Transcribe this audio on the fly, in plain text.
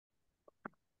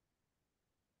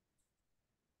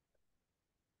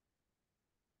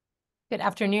Good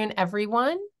afternoon,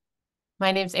 everyone.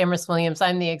 My name is Amherst Williams.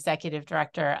 I'm the Executive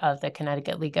Director of the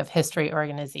Connecticut League of History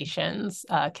Organizations,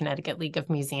 Connecticut League of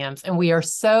Museums, and we are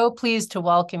so pleased to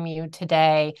welcome you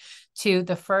today to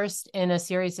the first in a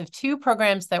series of two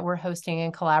programs that we're hosting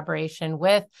in collaboration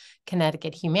with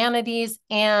Connecticut Humanities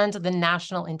and the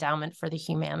National Endowment for the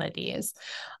Humanities.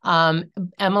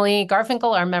 Emily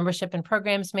Garfinkel, our Membership and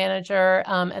Programs Manager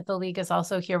at the League, is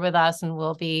also here with us and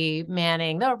will be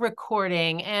manning the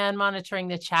recording and monitoring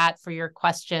the chat for your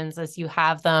questions as you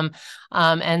have them,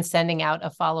 and sending out a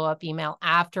follow-up email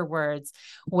afterwards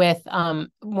with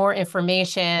more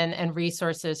information and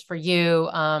resources for you,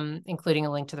 including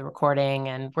a link to the recording.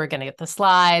 And we're going to get the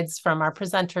slides from our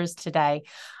presenters today.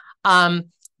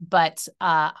 But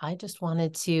I just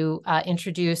wanted to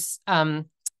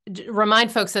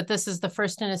remind folks that this is the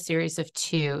first in a series of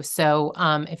two. So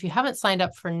if you haven't signed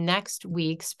up for next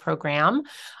week's program,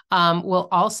 we'll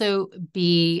also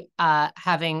be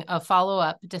having a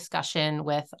follow-up discussion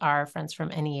with our friends from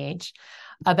NEH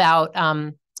about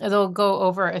they'll go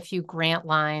over a few grant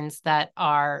lines that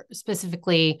are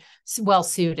specifically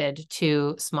well-suited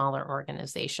to smaller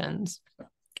organizations.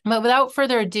 But without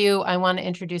further ado, I want to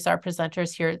introduce our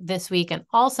presenters here this week and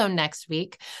also next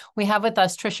week. We have with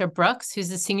us Tricia Brooks, who's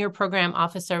the Senior Program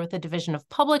Officer with the Division of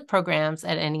Public Programs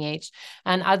at NEH,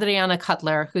 and Adriana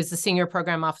Cutler, who's the Senior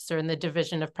Program Officer in the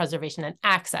Division of Preservation and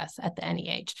Access at the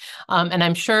NEH. And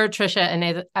I'm sure Tricia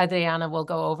and Adriana will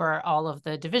go over all of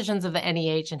the divisions of the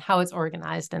NEH and how it's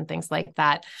organized and things like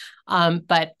that.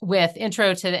 But with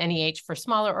Intro to the NEH for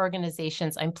smaller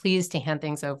organizations, I'm pleased to hand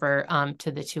things over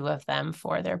to the two of them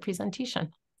for their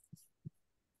presentation.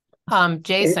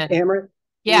 Jason. Amherst?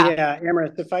 Yeah,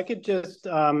 Amherst, if I could just...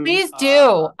 please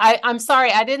do. I'm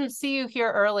sorry, I didn't see you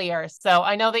here earlier. So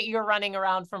I know that you're running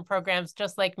around from programs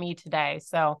just like me today.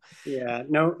 So yeah,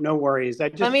 no worries.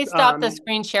 Let me stop the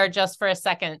screen share just for a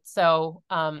second. So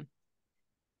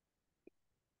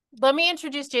let me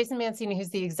introduce Jason Mancini, who's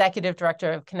the Executive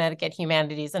Director of Connecticut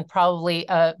Humanities and probably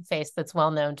a face that's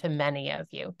well known to many of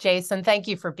you. Jason, thank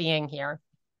you for being here.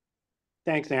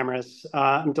 Thanks, Amherst.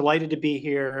 I'm delighted to be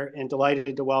here and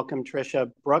delighted to welcome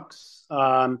Tricia Brooks,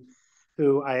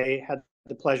 who I had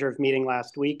the pleasure of meeting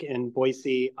last week in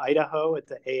Boise, Idaho at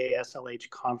the AASLH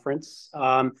conference.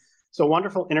 So a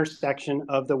wonderful intersection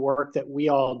of the work that we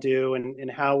all do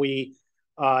and how we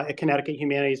at Connecticut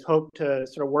Humanities hope to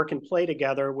sort of work and play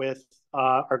together with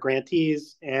our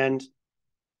grantees and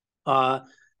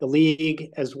the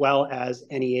League as well as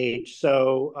NEH.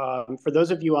 So for those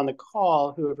of you on the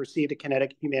call who have received a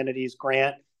Connecticut Humanities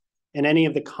grant and any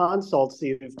of the consults that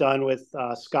you've done with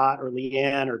Scott or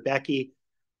Leanne or Becky,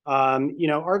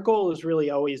 our goal has really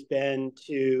always been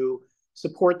to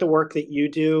support the work that you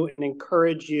do and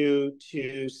encourage you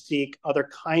to seek other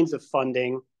kinds of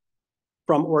funding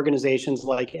from organizations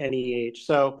like NEH.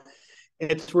 So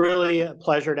it's really a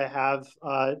pleasure to have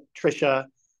Tricia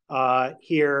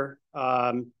here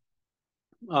and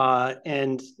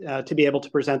to be able to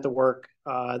present the work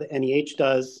that NEH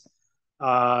does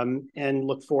and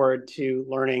look forward to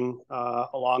learning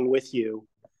along with you.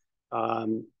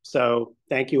 So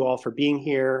thank you all for being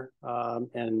here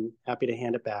and happy to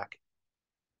hand it back.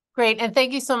 Great. And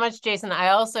thank you so much, Jason. I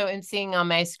also am seeing on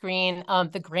my screen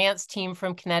the grants team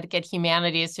from Connecticut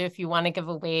Humanities. So if you want to give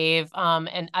a wave,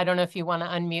 and I don't know if you want to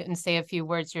unmute and say a few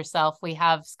words yourself, we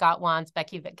have Scott Wantz,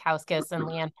 Becky Vitkauskas, and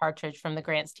Leanne Partridge from the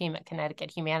grants team at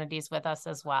Connecticut Humanities with us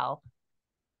as well.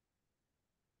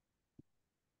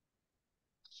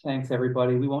 Thanks,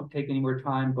 everybody. We won't take any more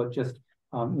time, but just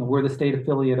we're the state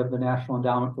affiliate of the National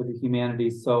Endowment for the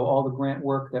Humanities. So all the grant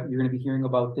work that you're going to be hearing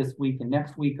about this week and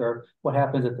next week are what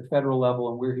happens at the federal level.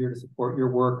 And we're here to support your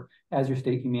work as your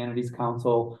State Humanities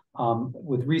Council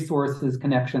with resources,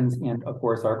 connections, and of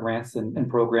course, our grants and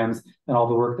programs and all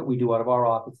the work that we do out of our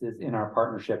offices in our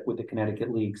partnership with the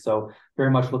Connecticut League. So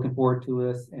very much looking forward to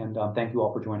this. And thank you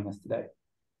all for joining us today.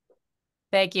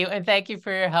 Thank you. And thank you for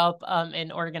your help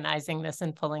in organizing this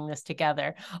and pulling this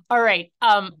together. All right.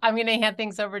 I'm going to hand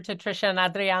things over to Tricia and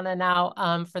Adriana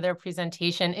now for their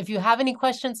presentation. If you have any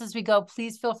questions as we go,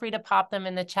 please feel free to pop them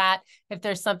in the chat. If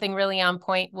there's something really on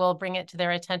point, we'll bring it to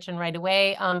their attention right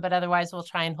away. But otherwise, we'll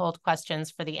try and hold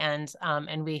questions for the end.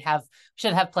 And we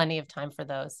should have plenty of time for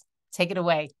those. Take it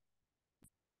away.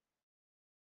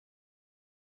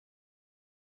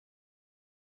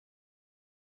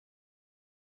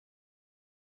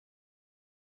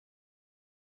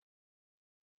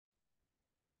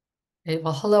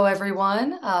 Well, hello,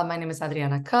 everyone. My name is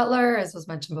Adriana Cutler, as was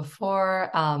mentioned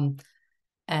before,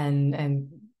 and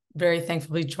very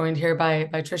thankfully joined here by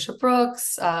Tricia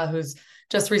Brooks, who's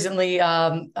just recently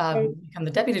become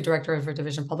the Deputy Director of our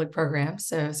Division of Public Programs,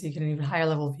 so you get an even higher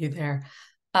level view there.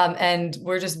 And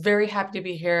we're just very happy to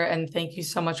be here, and thank you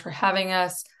so much for having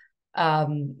us.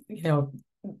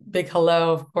 Big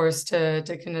hello, of course, to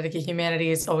Connecticut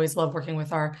Humanities. Always love working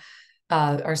with our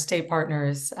state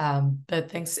partners. But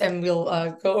thanks, and we'll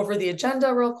go over the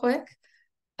agenda real quick,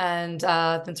 and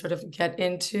then sort of get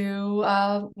into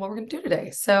what we're going to do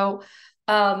today. So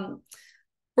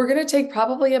we're going to take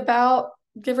probably about,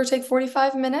 give or take,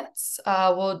 45 minutes.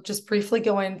 We'll just briefly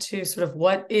go into sort of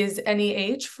what is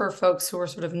NEH for folks who are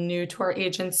sort of new to our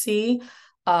agency,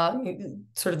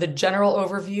 sort of the general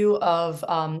overview of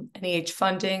NEH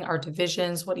funding, our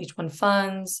divisions, what each one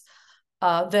funds,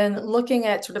 then looking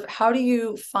at sort of how do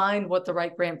you find what the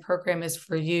right grant program is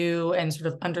for you and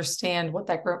sort of understand what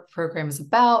that grant program is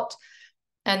about,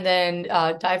 and then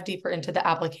dive deeper into the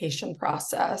application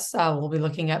process. We'll be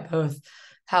looking at both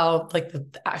how, like,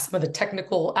 some of the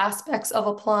technical aspects of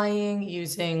applying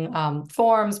using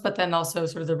forms, but then also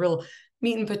sort of the real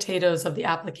meat and potatoes of the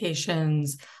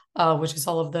applications, which is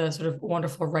all of the sort of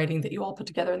wonderful writing that you all put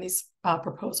together in these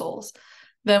proposals.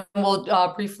 Then we'll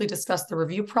briefly discuss the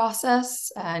review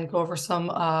process and go over some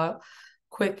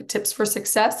quick tips for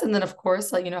success. And then, of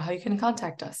course, let you know how you can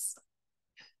contact us.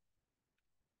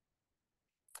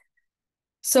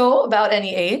 So about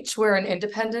NEH, we're an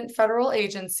independent federal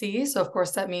agency. So, of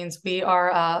course, that means we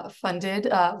are funded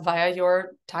via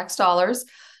your tax dollars.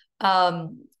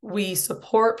 We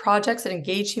support projects that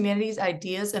engage humanities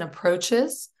ideas and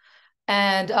approaches.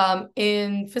 And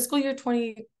in fiscal year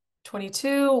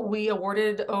 2022, we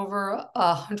awarded over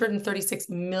 136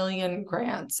 million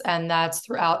grants, and that's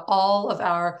throughout all of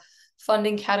our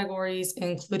funding categories,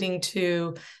 including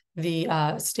to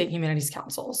the state humanities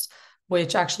councils,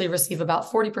 which actually receive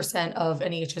about 40% of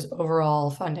NEH's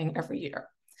overall funding every year.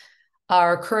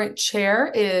 Our current chair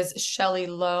is Shelley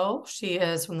Lowe. She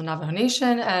is from the Navajo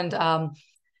Nation and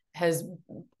has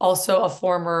also a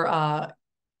former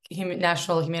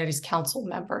National Humanities Council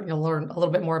member. You'll learn a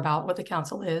little bit more about what the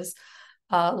council is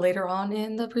later on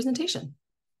in the presentation.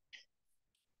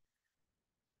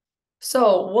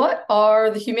 So what are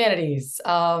the humanities?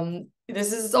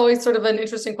 This is always sort of an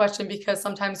interesting question because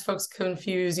sometimes folks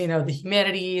confuse, the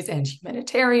humanities and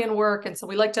humanitarian work. And so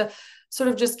we like to sort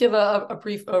of just give a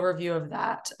brief overview of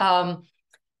that.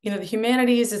 The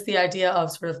humanities is the idea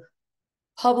of sort of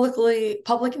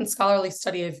public and scholarly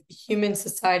study of human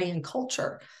society and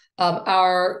culture.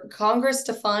 Our Congress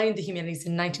defined the humanities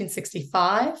in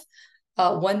 1965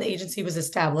 when the agency was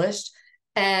established,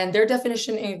 and their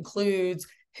definition includes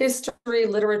history,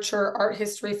 literature, art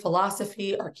history,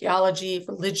 philosophy, archaeology,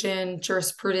 religion,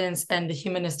 jurisprudence, and the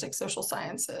humanistic social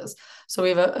sciences. So we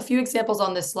have a few examples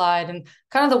on this slide, and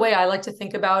kind of the way I like to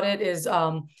think about it is,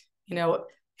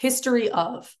 history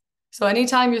of. So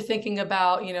anytime you're thinking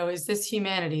about, is this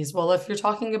humanities? Well, if you're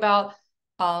talking about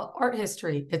art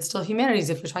history, it's still humanities.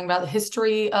 If you're talking about the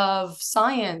history of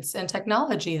science and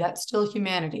technology, that's still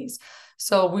humanities.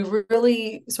 So we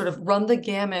really sort of run the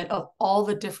gamut of all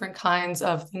the different kinds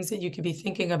of things that you could be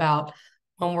thinking about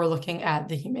when we're looking at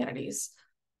the humanities.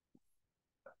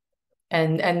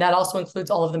 And that also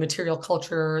includes all of the material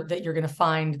culture that you're going to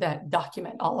find that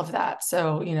document all of that.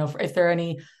 So, if there are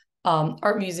any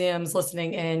art museums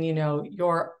listening in,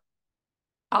 your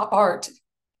art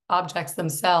objects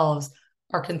themselves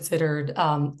are considered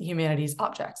humanities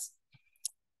objects.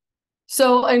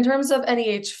 So in terms of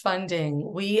NEH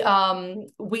funding, we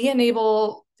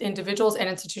enable individuals and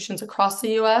institutions across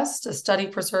the U.S. to study,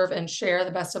 preserve, and share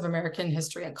the best of American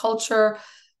history and culture.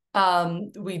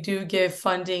 We do give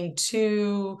funding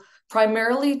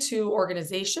primarily to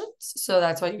organizations. So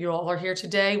that's why you all are here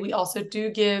today. We also do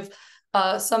give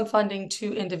some funding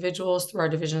to individuals through our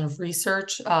division of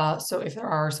research. So if there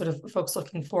are sort of folks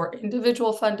looking for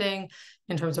individual funding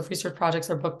in terms of research projects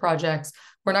or book projects,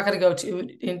 we're not going to go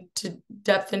into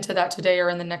depth into that today or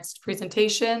in the next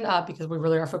presentation because we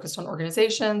really are focused on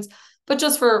organizations, but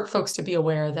just for folks to be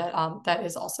aware that that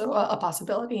is also a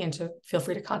possibility, and to feel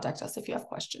free to contact us if you have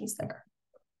questions there.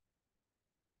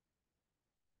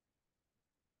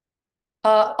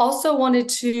 Also wanted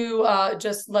to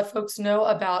just let folks know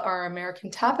about our American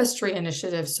Tapestry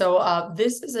initiative. So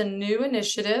this is a new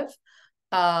initiative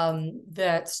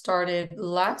that started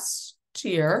last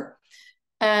year,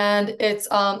 and it's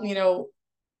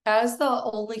as the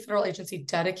only federal agency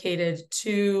dedicated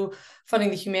to funding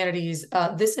the humanities,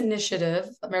 this initiative,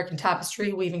 American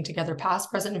Tapestry, Weaving Together Past,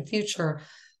 Present, and Future,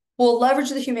 will leverage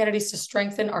the humanities to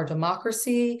strengthen our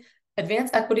democracy, advance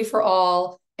equity for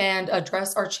all, and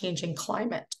address our changing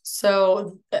climate.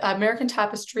 So American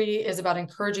Tapestry is about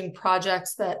encouraging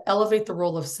projects that elevate the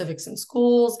role of civics in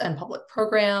schools and public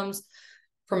programs,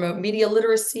 promote media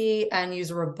literacy, and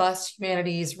use robust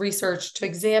humanities research to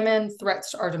examine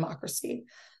threats to our democracy.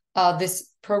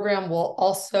 This program will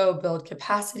also build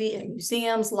capacity in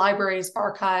museums, libraries,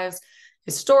 archives,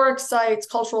 historic sites,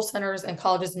 cultural centers, and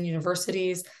colleges and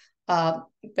universities,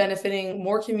 benefiting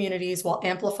more communities while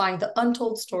amplifying the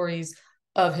untold stories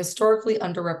of historically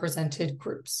underrepresented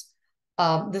groups.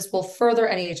 This will further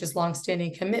NEH's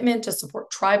longstanding commitment to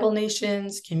support tribal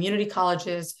nations, community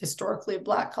colleges, historically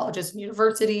Black colleges and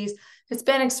universities,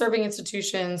 Hispanic serving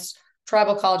institutions,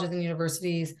 tribal colleges and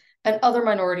universities, and other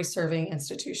minority serving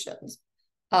institutions.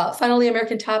 Finally,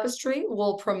 American Tapestry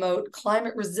will promote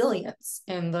climate resilience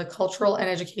in the cultural and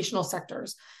educational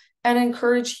sectors and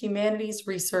encourage humanities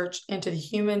research into the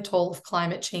human toll of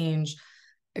climate change,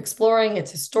 exploring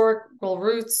its historical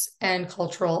roots and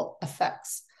cultural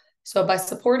effects. So by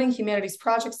supporting humanities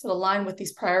projects that align with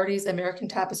these priorities, American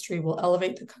Tapestry will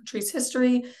elevate the country's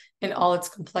history in all its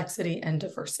complexity and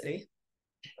diversity.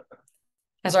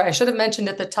 And sorry, I should have mentioned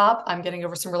at the top, I'm getting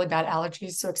over some really bad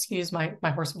allergies, so excuse my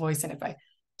hoarse voice and if I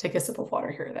take a sip of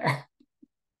water here or there.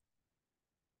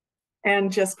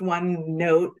 And just one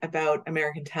note about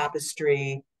American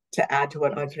Tapestry to add to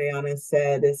what Adriana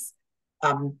said is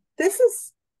this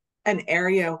is an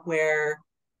area where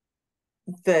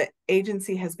the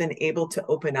agency has been able to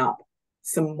open up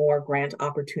some more grant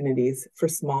opportunities for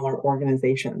smaller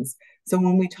organizations. So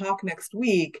when we talk next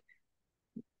week,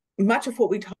 much of what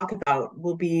we talk about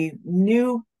will be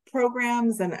new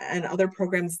programs and other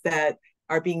programs that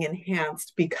are being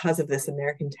enhanced because of this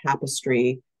American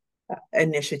Tapestry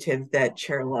initiative that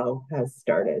Chair Lowe has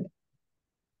started.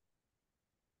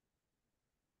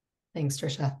 Thanks,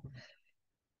 Tricia.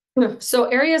 So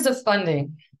areas of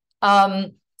funding.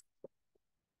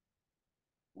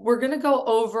 We're going to go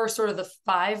over sort of the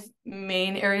 5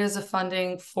 main areas of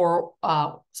funding for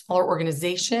smaller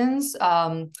organizations.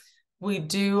 We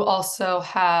do also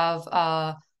have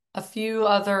a few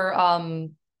other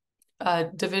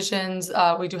divisions.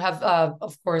 We do have,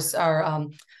 of course, our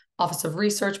Office of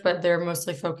Research, but they're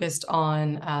mostly focused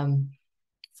on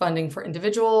funding for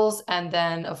individuals. And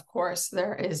then, of course,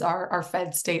 there is our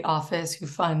Fed State Office who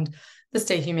fund the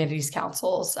state humanities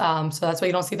councils. So that's why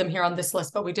you don't see them here on this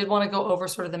list, but we did want to go over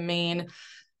sort of the main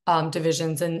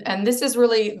divisions. And this is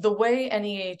really the way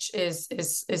NEH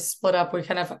is split up. We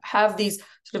kind of have these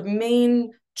sort of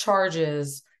main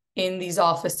charges in these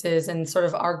offices, and sort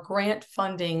of our grant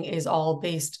funding is all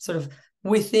based sort of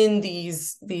within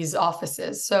these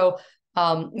offices. So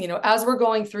you know, as we're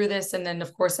going through this, and then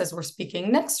of course, as we're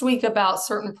speaking next week about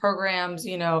certain programs,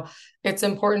 you know, it's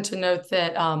important to note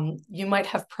that you might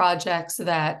have projects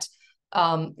that,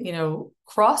 you know,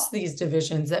 cross these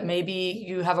divisions, that maybe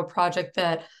you have a project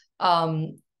that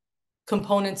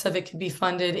components of it could be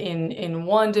funded in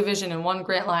one division, in one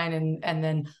grant line, and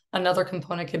then another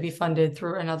component could be funded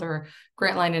through another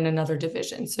grant line in another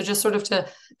division. So just sort of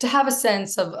to have a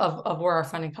sense of where our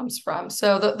funding comes from.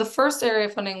 So the first area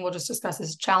of funding we'll just discuss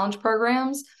is challenge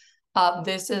programs.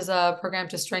 This is a program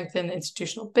to strengthen the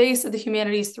institutional base of the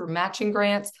humanities through matching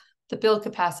grants to build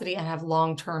capacity and have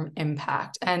long-term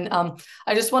impact. And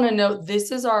I just want to note,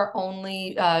 this is our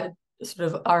only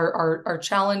sort of our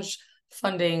challenge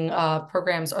funding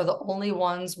programs are the only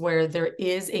ones where there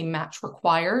is a match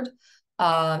required.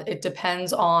 It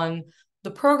depends on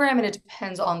the program, and it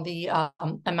depends on the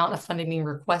amount of funding being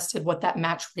requested, what that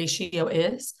match ratio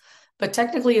is. But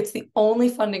technically, it's the only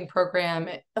funding program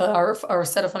or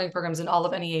set of funding programs in all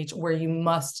of NEH where you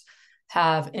must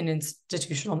have an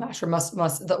institutional match, or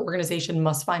the organization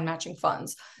must find matching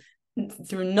funds.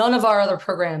 Through none of our other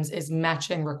programs is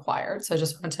matching required. So I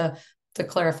just wanted to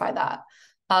clarify that.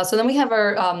 So then we have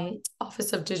our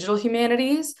Office of Digital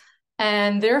Humanities,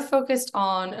 and they're focused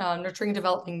on nurturing and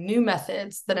developing new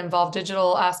methods that involve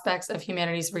digital aspects of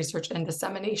humanities research and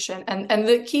dissemination. And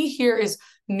the key here is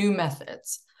new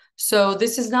methods. So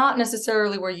this is not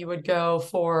necessarily where you would go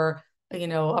for, you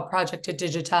know, a project to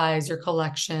digitize your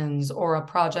collections, or a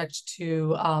project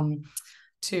to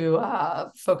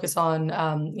focus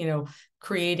on, you know,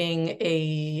 creating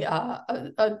an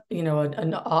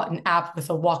app with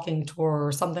a walking tour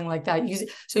or something like that.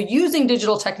 Using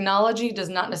digital technology does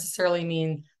not necessarily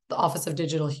mean the Office of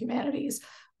Digital Humanities.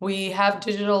 We have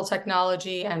digital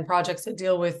technology and projects that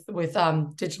deal with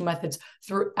digital methods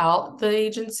throughout the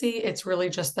agency. It's really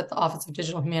just that the Office of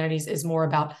Digital Humanities is more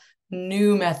about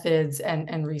new methods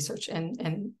and research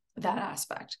in that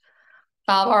aspect.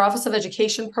 Our Office of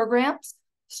Education Programs.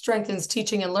 strengthens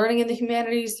teaching and learning in the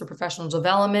humanities through professional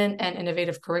development and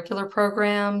innovative curricular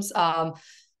programs.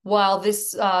 While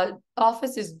this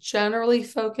office is generally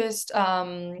focused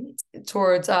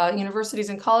towards universities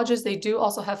and colleges, they do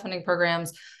also have funding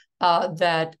programs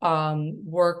that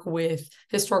work with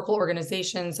historical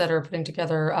organizations that are putting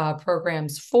together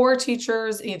programs for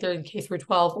teachers, either in K through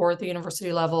 12 or at the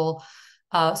university level.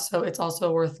 So it's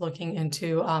also worth looking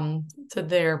into to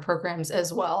their programs,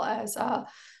 as well as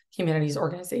humanities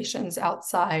organizations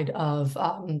outside of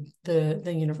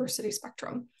the university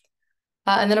spectrum.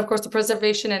 And then, of course, the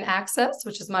preservation and access,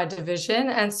 which is my division.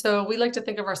 And so we like to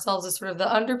think of ourselves as sort of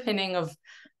the underpinning of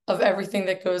everything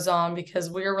that goes on, because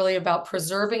we are really about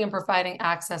preserving and providing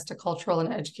access to cultural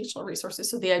and educational resources.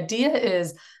 So the idea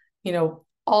is,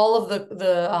 all of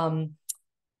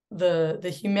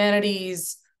the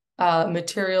humanities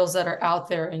materials that are out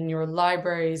there in your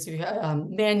libraries, you have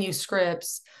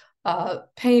manuscripts,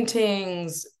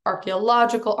 paintings,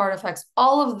 archaeological artifacts,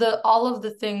 all of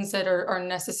the things that are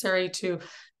necessary to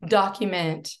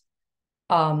document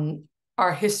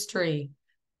our history.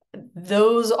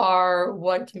 Those are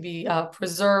what can be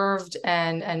preserved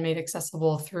and made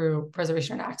accessible through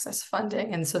preservation and access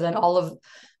funding. And so then all of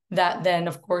that then,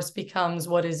 of course, becomes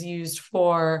what is used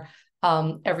for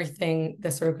everything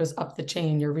that sort of goes up the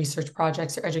chain, your research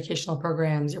projects, your educational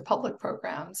programs, your public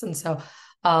programs. And so,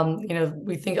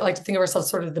 we like to think of ourselves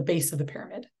sort of the base of the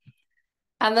pyramid.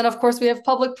 And then, of course, we have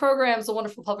public programs, the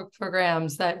wonderful public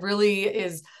programs that really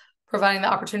is providing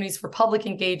the opportunities for public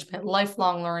engagement,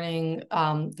 lifelong learning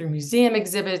through museum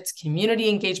exhibits, community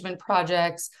engagement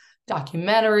projects,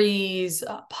 documentaries,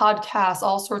 podcasts,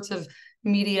 all sorts of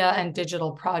media and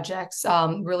digital projects,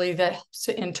 really that helps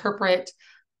to interpret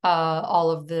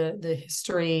all of the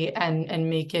history and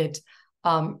make it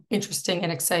interesting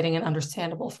and exciting and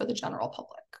understandable for the general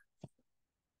public.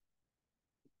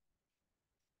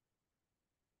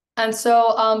 And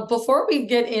so before we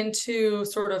get into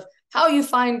sort of how you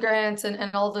find grants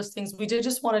and all of those things, we did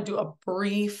just want to do a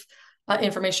brief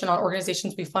information on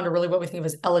organizations we fund, or really what we think of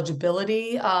as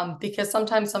eligibility, because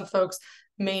sometimes some folks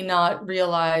may not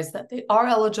realize that they are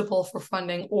eligible for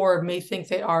funding, or may think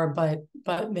they are, but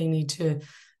they need to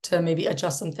maybe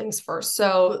adjust some things first.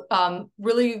 So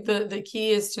really the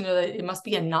key is to know that it must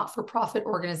be a not-for-profit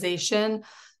organization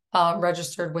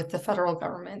registered with the federal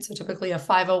government. So typically a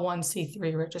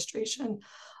 501c3 registration.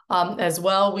 As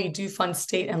well, we do fund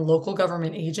state and local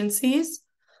government agencies,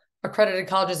 accredited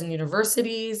colleges and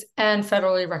universities, and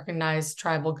federally recognized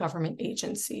tribal government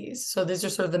agencies. So these are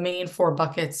sort of the main 4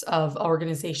 buckets of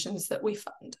organizations that we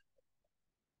fund.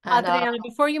 And, Adriana,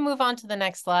 before you move on to the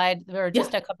next slide, there are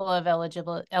just a couple of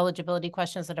eligibility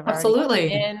questions that have already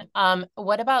come in.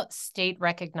 What about state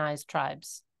recognized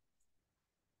tribes?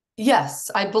 Yes,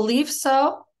 I believe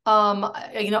so.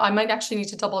 I might actually need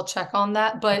to double check on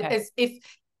that, but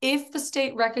if the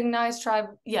state recognized tribe,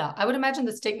 I would imagine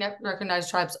the state recognized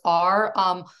tribes are,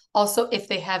 also if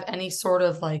they have any sort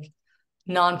of like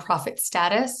nonprofit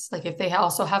status, like if they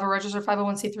also have a registered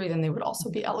 501c3, then they would also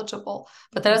be eligible.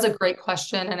 But that is a great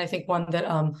question, and I think one that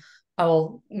I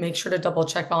will make sure to double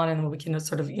check on, and we can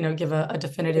sort of give a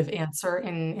definitive answer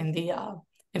in the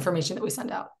information that we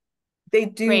send out. They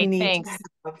do need to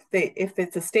have, if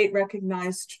it's a state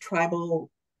recognized tribal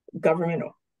government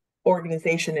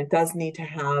organization, it does need to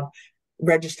have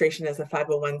registration as a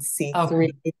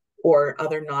 501c3 or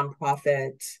other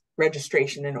nonprofit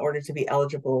registration in order to be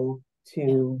eligible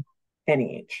to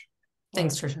NEH.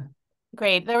 Thanks, Tricia.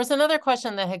 Great. There was another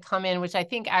question that had come in, which I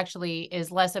think actually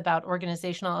is less about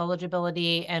organizational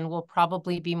eligibility and will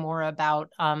probably be more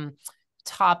about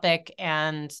topic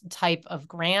and type of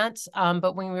grant.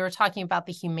 But when we were talking about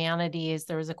the humanities,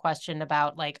 there was a question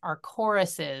about like, are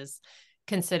choruses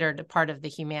considered a part of the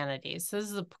humanities? So this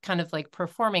is a kind of like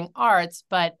performing arts,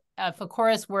 but if a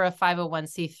chorus were a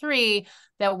 501c3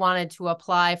 that wanted to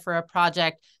apply for a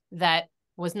project that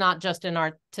was not just an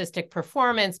artistic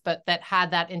performance, but that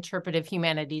had that interpretive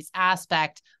humanities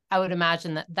aspect, I would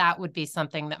imagine that that would be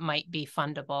something that might be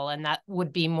fundable. And that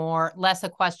would be less a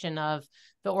question of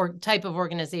the type of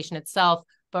organization itself,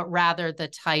 but rather the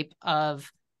type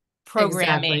of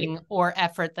programming or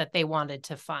effort that they wanted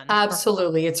to fund.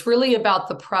 Absolutely. It's really about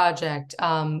the project.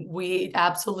 We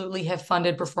absolutely have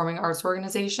funded performing arts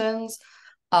organizations,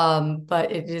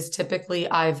 but it is typically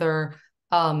either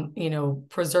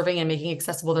preserving and making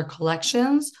accessible their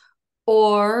collections,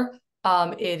 or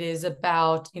it is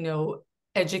about,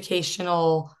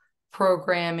 educational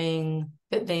programming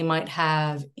that they might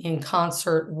have in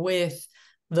concert with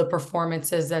the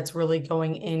performances that's really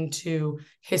going into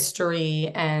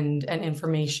history and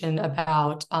information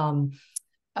about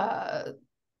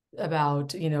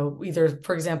you know, either,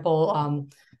 for example,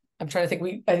 I'm trying to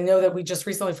think. I know that we just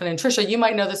recently funded, Tricia, you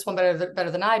might know this one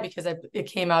better than I, because it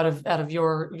came out of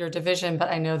your division. But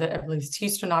I know that at least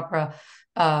Houston Opera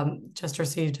just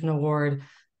received an award,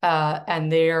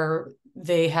 and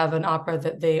they have an opera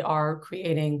that they are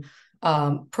creating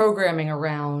programming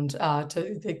around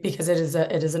because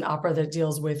it is an opera that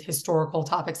deals with historical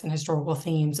topics and historical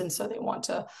themes, and so they want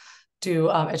to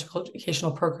do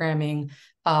educational programming,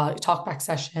 talkback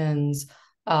sessions,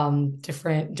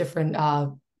 different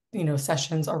you know,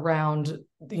 sessions around,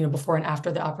 you know, before and after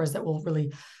the operas that will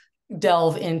really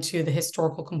delve into the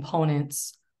historical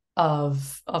components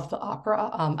of the opera.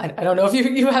 I don't know if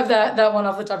you have that one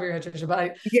off the top of your head, Tricia,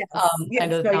 but yes, I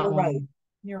know no, that you're one. right.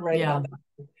 You're right Yeah. about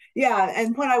that. Yeah,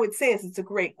 and what I would say is it's a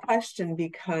great question,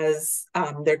 because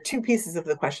there are two pieces of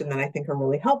the question that I think are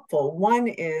really helpful. One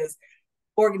is,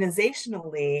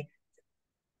 organizationally,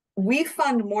 we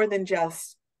fund more than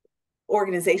just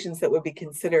organizations that would be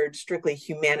considered strictly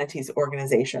humanities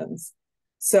organizations.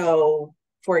 So,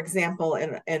 for example,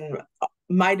 in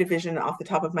my division, off the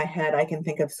top of my head, I can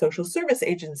think of social service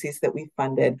agencies that we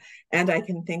funded, and I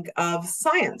can think of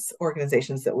science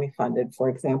organizations that we funded, for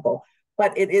example.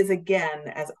 But it is, again,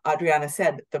 as Adriana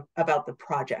said, about the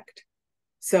project.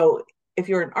 So if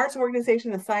you're an arts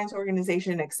organization, a science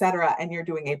organization, et cetera, and you're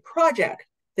doing a project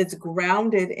that's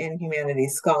grounded in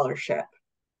humanities scholarship,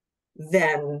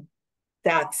 then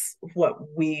that's what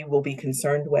we will be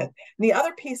concerned with. And the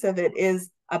other piece of it is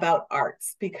about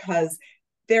arts, because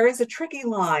there is a tricky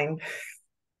line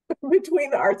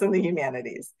between the arts and the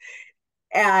humanities.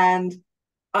 And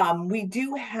we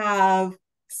do have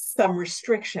some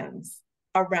restrictions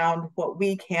around what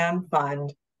we can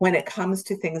fund when it comes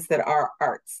to things that are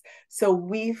arts. So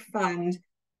we fund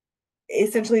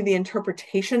essentially the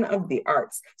interpretation of the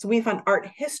arts. So we fund art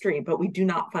history, but we do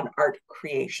not fund art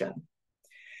creation.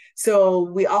 So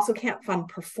we also can't fund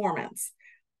performance.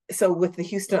 So with the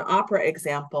Houston Opera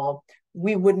example,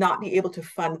 we would not be able to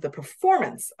fund the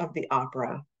performance of the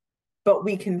opera, but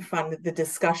we can fund the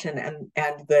discussion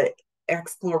and the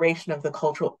exploration of the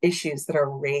cultural issues that are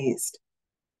raised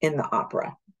in the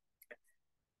opera.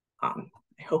 I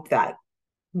hope that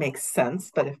makes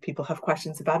sense, but if people have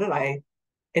questions about it, I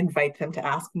invite them to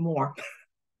ask more.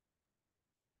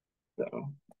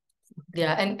 So.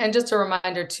 Yeah, and just a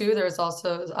reminder too, there's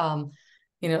also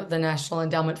you know, the National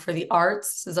Endowment for the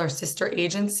Arts is our sister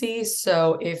agency.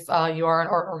 So if you are an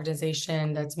art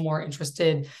organization that's more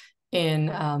interested in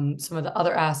some of the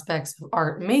other aspects of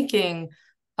art making,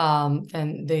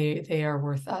 then they are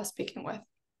worth speaking with.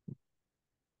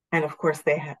 And of course,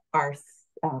 they are.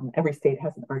 Every state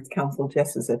has an arts council,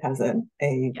 just as it has a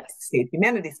Yes. state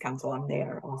humanities council, and they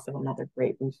are also another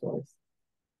great resource.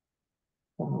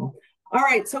 So, all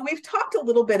right, so we've talked a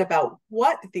little bit about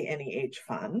what the NEH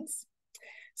funds.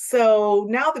 So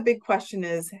now the big question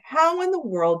is, how in the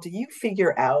world do you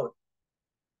figure out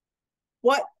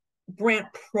what grant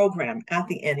program at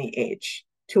the NEH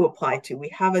to apply to? We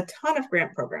have a ton of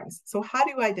grant programs. So how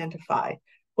do you identify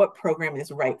what program is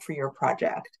right for your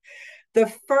project?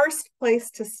 The first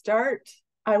place to start,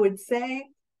 I would say,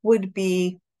 would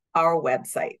be our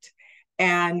website.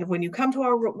 And when you come to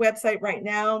our website right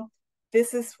now,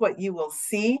 this is what you will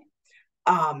see.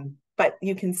 But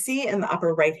you can see in the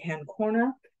upper right-hand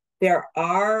corner, there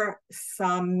are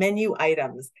some menu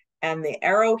items, and the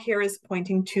arrow here is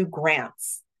pointing to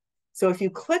grants. So if you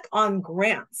click on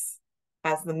grants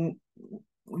as the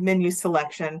menu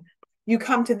selection, you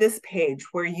come to this page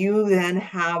where you then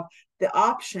have the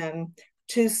option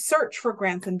to search for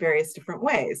grants in various different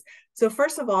ways. So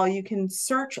first of all, you can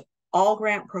search all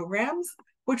grant programs,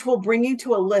 which will bring you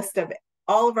to a list of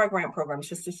all of our grant programs,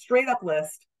 just a straight up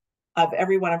list of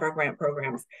every one of our grant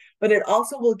programs. But it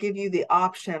also will give you the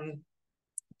option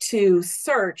to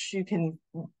search. You can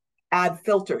add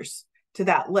filters to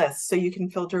that list. So you can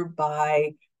filter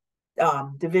by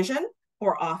division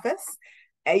or office.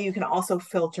 And you can also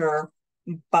filter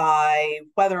by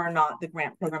whether or not the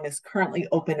grant program is currently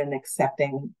open and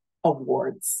accepting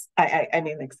awards.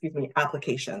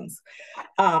 Applications.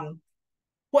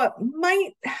 What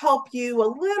might help you a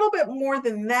little bit more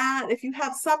than that, if you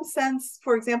have some sense,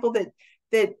 for example,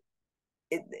 that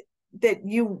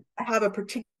you have a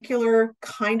particular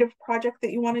kind of project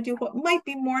that you want to do, what might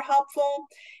be more helpful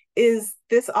is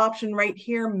this option right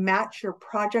here, match your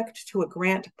project to a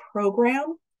grant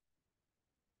program.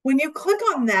 When you click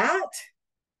on that,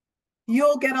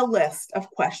 you'll get a list of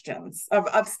questions,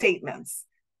 of statements,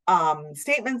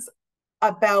 statements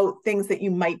about things that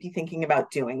you might be thinking about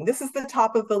doing. This is the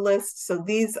top of the list. So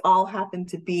these all happen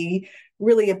to be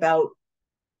really about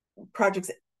projects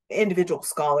individual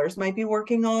scholars might be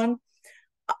working on.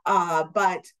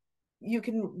 But you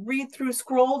can read through,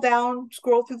 scroll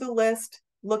through the list,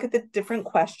 look at the different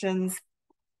questions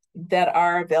that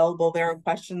are available. There are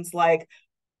questions like,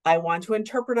 I want to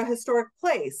interpret a historic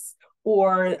place,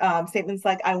 or statements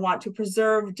like, I want to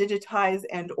preserve, digitize,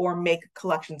 and or make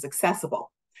collections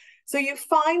accessible. So you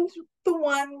find the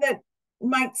one that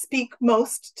might speak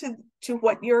most to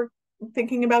what you're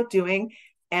thinking about doing.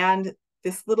 And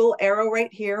this little arrow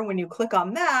right here, when you click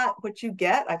on that, what you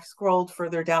get, I've scrolled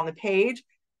further down the page,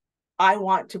 I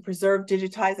want to preserve,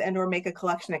 digitize, and or make a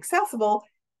collection accessible.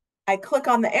 I click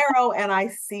on the arrow and I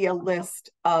see a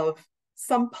list of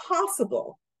some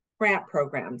possible grant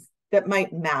programs that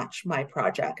might match my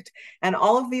project. And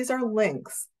all of these are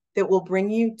links that will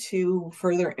bring you to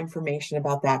further information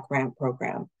about that grant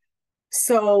program.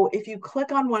 So if you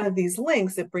click on one of these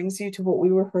links, it brings you to what we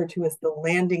refer to as the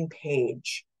landing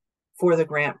page for the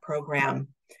grant program.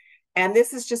 And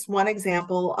this is just one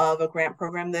example of a grant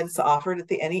program that is offered at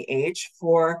the NEH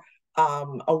for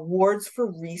awards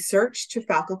for research to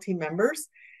faculty members.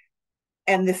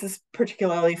 And this is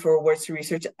particularly for awards to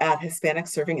research at Hispanic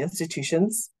serving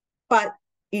institutions. But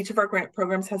each of our grant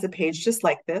programs has a page just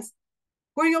like this,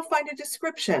 where you'll find a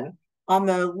description. On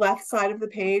the left side of the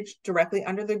page, directly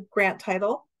under the grant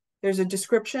title, there's a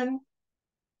description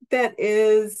that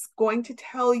is going to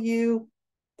tell you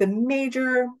the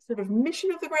major sort of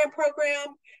mission of the grant program.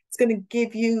 It's going to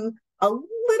give you a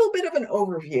little bit of an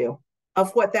overview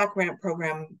of what that grant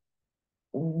program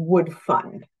would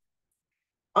fund.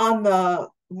 On the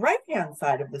right-hand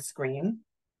side of the screen,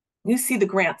 you see the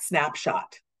grant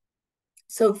snapshot.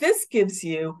 So this gives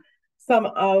you some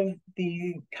of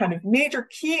the kind of major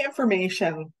key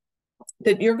information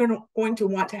that you're going to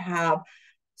want to have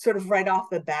sort of right off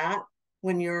the bat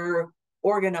when you're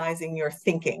organizing your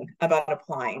thinking about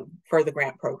applying for the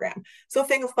grant program. So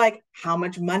things like, how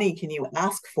much money can you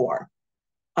ask for?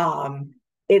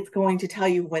 It's going to tell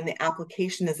you when the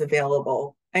application is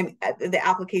available. The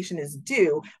application is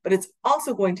due, but it's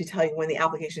also going to tell you when the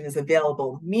application is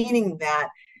available, meaning that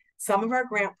some of our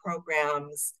grant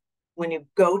programs, when you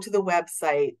go to the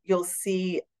website, you'll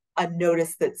see a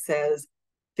notice that says,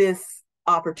 this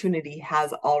opportunity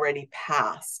has already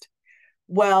passed.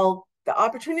 Well, the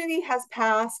opportunity has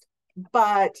passed,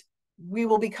 but we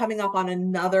will be coming up on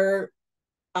another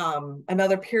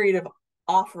period of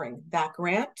offering that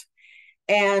grant,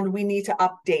 and we need to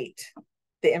update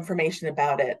the information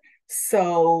about it.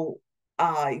 So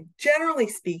generally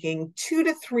speaking, 2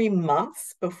 to 3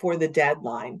 months before the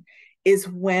deadline is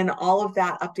when all of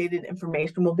that updated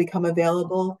information will become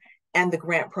available and the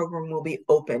grant program will be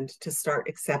opened to start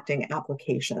accepting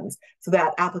applications. So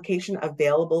that application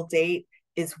available date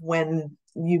is when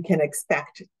you can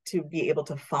expect to be able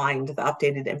to find the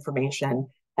updated information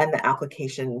and the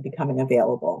application becoming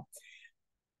available.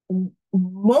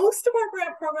 Most of our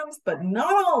grant programs, but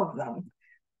not all of them,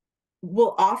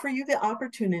 will offer you the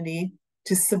opportunity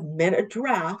to submit a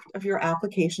draft of your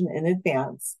application in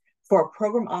advance for a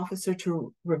program officer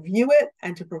to review it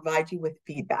and to provide you with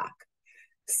feedback.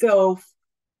 So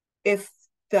if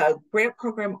the grant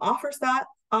program offers that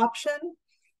option,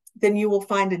 then you will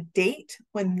find a date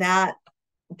when that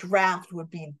draft would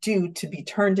be due to be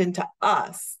turned into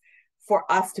us for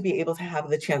us to be able to have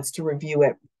the chance to review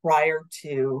it prior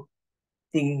to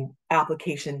the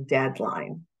application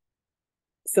deadline.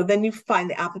 So then you find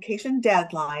the application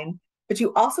deadline, but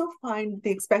you also find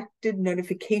the expected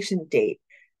notification date.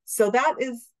 So that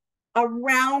is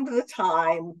around the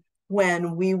time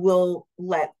when we will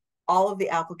let all of the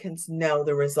applicants know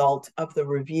the result of the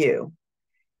review.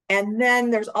 And then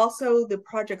there's also the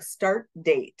project start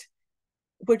date,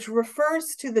 which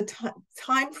refers to the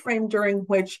time frame during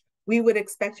which we would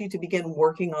expect you to begin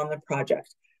working on the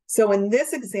project. So in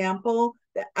this example,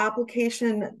 the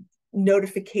application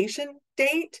notification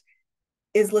date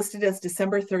is listed as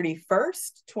December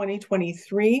 31st,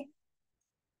 2023.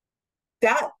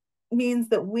 That means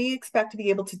that we expect to be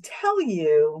able to tell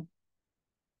you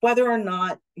whether or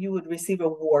not you would receive an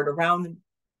award around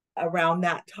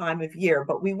that time of year,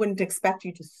 but we wouldn't expect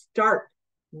you to start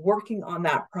working on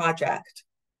that project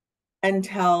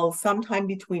until sometime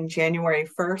between January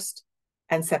 1st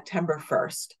and September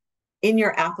 1st. In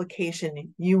your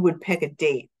application, you would pick a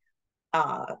date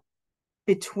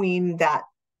between that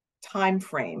time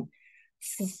frame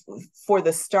for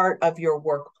the start of your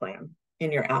work plan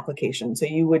in your application. So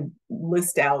you would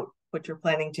list out what you're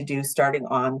planning to do starting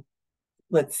on,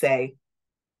 let's say,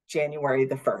 January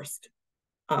the 1st,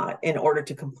 in order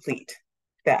to complete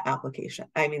that application.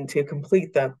 To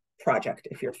complete the project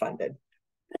if you're funded.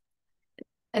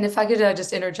 And if I could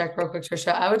just interject real quick,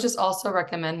 Tricia, I would just also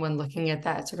recommend when looking at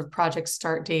that sort of project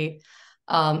start date,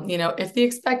 If the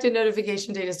expected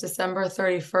notification date is December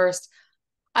 31st,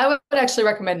 I would actually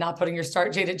recommend not putting your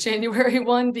start date at January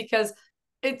 1, because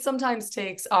it sometimes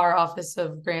takes our Office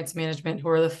of Grants Management, who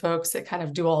are the folks that kind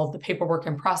of do all of the paperwork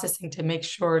and processing to make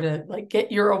sure to like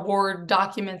get your award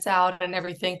documents out and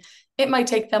everything. It might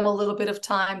take them a little bit of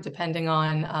time depending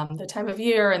on the time of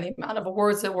year and the amount of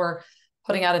awards that we're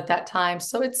putting out at that time.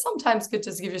 So it's sometimes good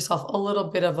to give yourself a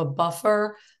little bit of a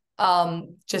buffer,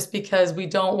 just because we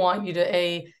don't want you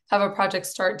to have a project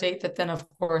start date that then, of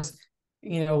course,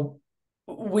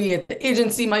 we at the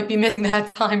agency might be missing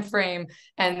that time frame,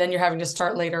 and then you're having to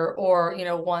start later, or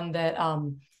one that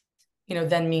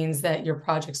then means that your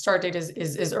project start date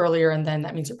is earlier, and then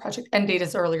that means your project end date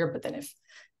is earlier. But then if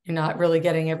you're not really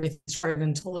getting everything started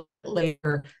until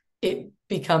later, it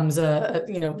becomes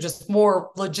just more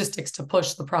logistics to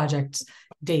push the project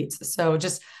dates. So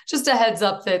just a heads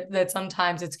up that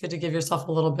sometimes it's good to give yourself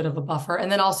a little bit of a buffer. And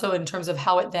then also in terms of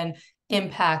how it then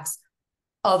impacts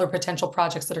other potential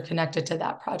projects that are connected to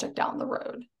that project down the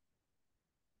road.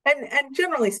 And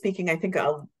generally speaking, I think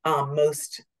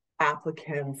most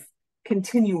applicants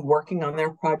continue working on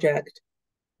their project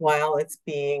while it's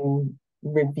being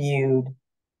reviewed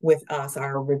with us.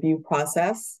 Our review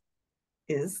process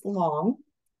is long.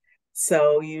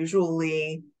 So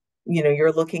usually,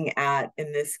 you're looking at,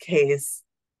 in this case,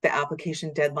 the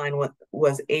application deadline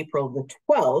was April the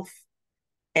 12th,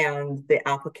 and the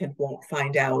applicant won't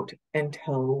find out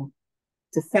until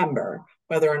December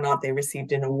whether or not they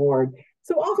received an award.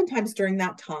 So oftentimes during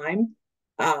that time,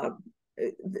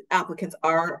 applicants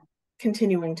are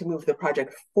continuing to move the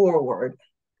project forward.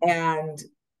 And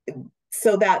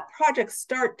so that project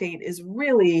start date is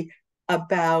really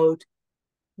about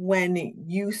when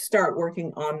you start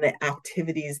working on the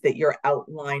activities that you're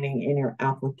outlining in your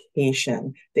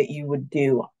application that you would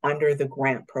do under the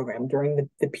grant program during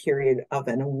the period of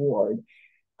an award.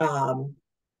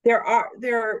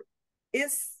 There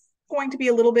is going to be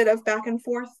a little bit of back and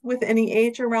forth with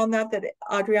NEH around that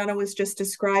Adriana was just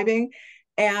describing.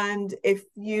 And if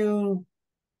you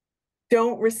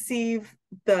don't receive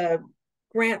the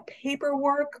grant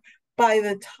paperwork by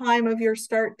the time of your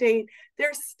start date,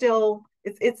 there's still,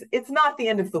 it's not the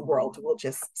end of the world, we'll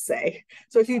just say.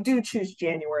 So if you do choose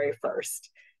January 1st,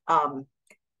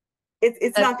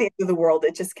 it's not the end of the world.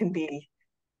 It just can be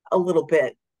a little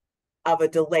bit of a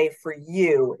delay for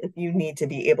you if you need to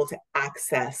be able to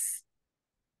access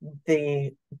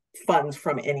the funds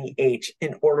from NEH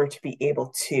in order to be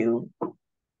able to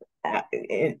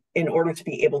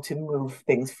move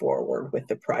things forward with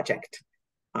the project.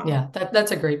 Yeah, that's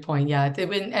a great point. Yeah,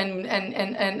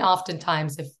 and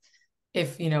oftentimes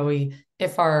if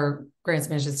our grants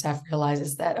management staff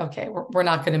realizes that, okay, we're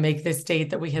not going to make this date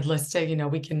that we had listed,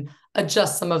 we can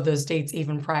adjust some of those dates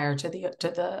even prior to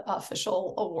the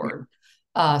official award,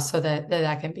 so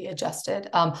that can be adjusted.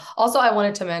 Also, I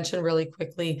wanted to mention really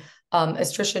quickly,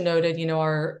 as Tricia noted,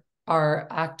 our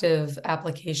active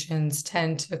applications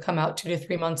tend to come out 2 to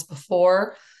 3 months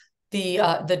before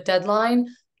the deadline.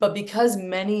 But because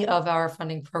many of our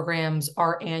funding programs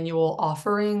are annual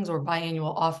offerings or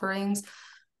biannual offerings,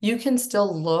 you can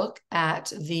still look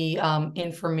at the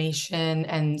information,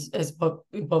 and as what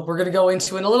we're going to go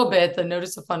into in a little bit, the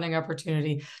notice of funding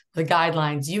opportunity, the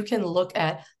guidelines. You can look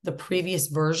at the previous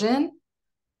version.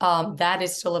 That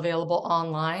is still available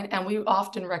online. And we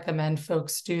often recommend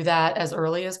folks do that as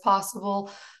early as possible,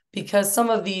 because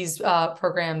some of these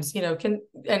programs,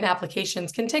 and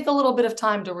applications can take a little bit of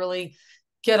time to really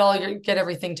get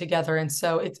everything together. And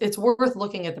so it's worth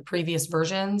looking at the previous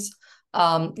versions.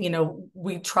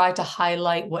 We try to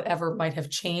highlight whatever might have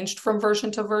changed from version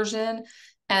to version.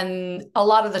 And a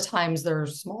lot of the times there are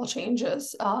small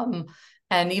changes.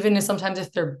 And even sometimes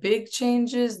if they're big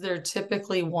changes, they're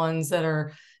typically ones that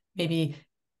are maybe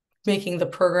making the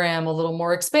program a little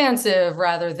more expansive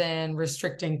rather than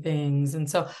restricting things. And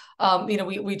so,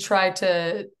 we try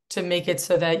to make it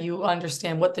so that you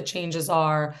understand what the changes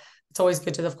are. It's always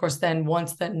good to, of course, then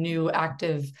once that new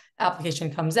active application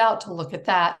comes out, to look at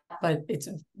that, but it's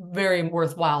very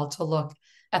worthwhile to look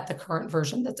at the current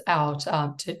version that's out,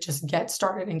 to just get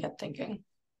started and get thinking.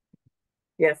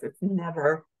 Yes, it's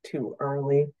never too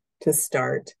early to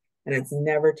start, and it's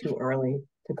never too early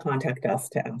to contact us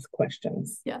to ask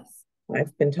questions. Yes.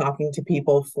 I've been talking to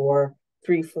people for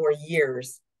 3-4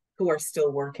 years who are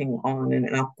still working on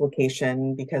an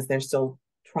application because they're still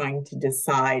trying to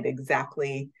decide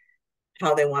exactly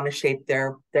how they want to shape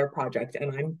their project.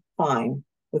 And I'm fine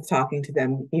with talking to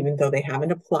them, even though they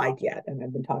haven't applied yet. And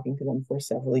I've been talking to them for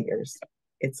several years.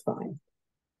 It's fine.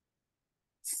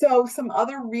 So some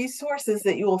other resources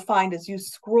that you will find as you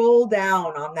scroll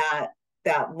down on that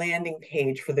that landing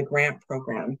page for the grant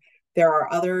program, there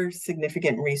are other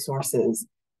significant resources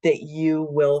that you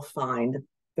will find.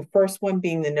 The first one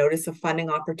being the Notice of Funding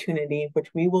Opportunity, which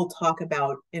we will talk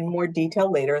about in more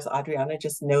detail later, as Adriana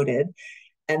just noted.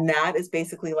 And that is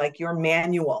basically like your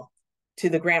manual to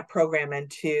the grant program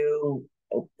and to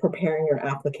preparing your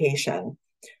application.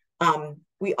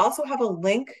 We also have a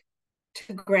link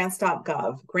to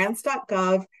grants.gov.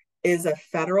 Grants.gov is a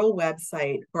federal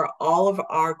website where all of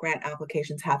our grant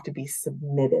applications have to be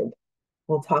submitted.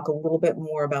 We'll talk a little bit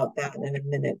more about that in a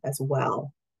minute as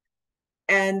well.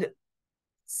 And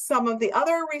some of the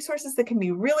other resources that can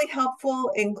be really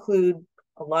helpful include,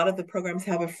 a lot of the programs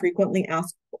have a frequently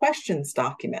asked questions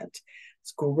document.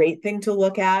 It's a great thing to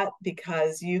look at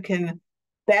because you can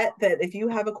bet that if you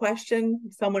have a question,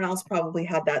 someone else probably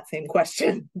had that same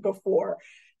question before.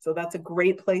 So that's a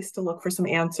great place to look for some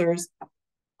answers.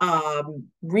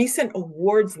 Recent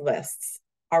awards lists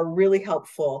are really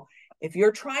helpful. If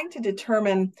you're trying to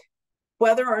determine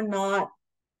whether or not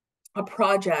a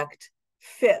project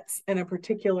fits in a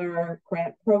particular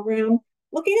grant program,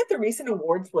 looking at the recent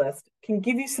awards list can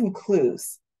give you some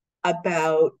clues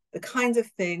about the kinds of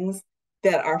things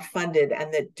that are funded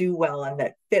and that do well and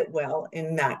that fit well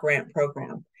in that grant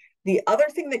program. The other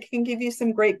thing that can give you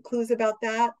some great clues about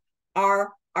that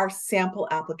are our sample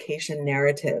application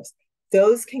narratives.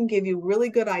 Those can give you really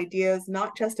good ideas,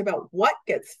 not just about what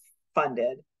gets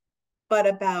funded, but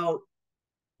about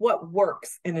what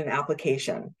works in an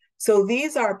application. So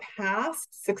these are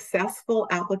past successful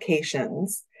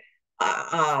applications.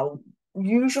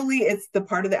 Usually it's the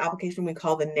part of the application we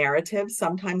call the narrative.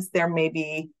 Sometimes there may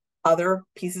be other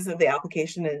pieces of the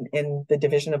application in the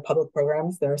Division of Public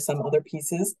Programs. There are some other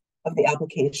pieces of the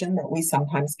application that we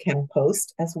sometimes can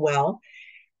post as well.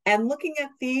 And looking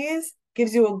at these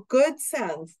gives you a good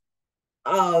sense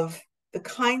of the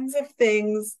kinds of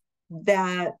things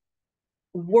that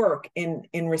work in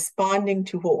responding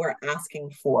to what we're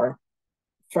asking for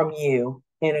from you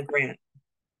in a grant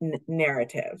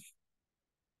narrative.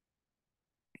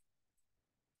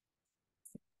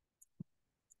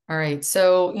 All right.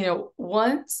 So,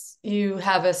 once you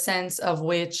have a sense of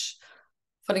which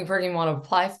funding program you want to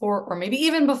apply for, or maybe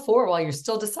even before, while you're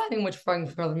still deciding which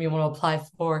funding program you want to apply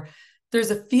for,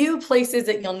 there's a few places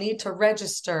that you'll need to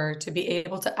register to be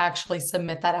able to actually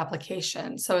submit that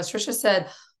application. So as Tricia said,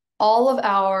 all of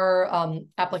our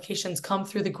applications come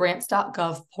through the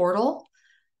grants.gov portal.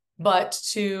 But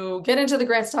to get into the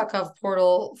grants.gov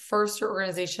portal, first your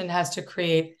organization has to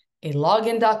create a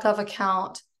login.gov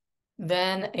account,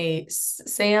 then a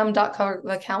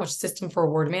SAM.gov account, which is System for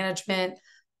Award Management.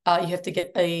 You have to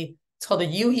get it's called a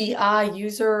UEI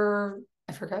user.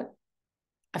 I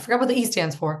forgot what the E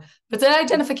stands for, but it's an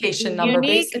identification number.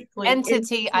 Unique basically.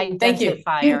 entity identifier. Thank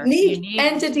you. Unique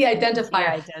entity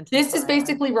identifier. This is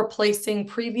basically replacing,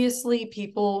 previously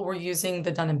people were using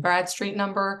the Dun & Bradstreet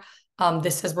number.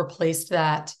 This has replaced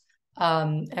that.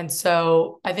 And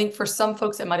so I think for some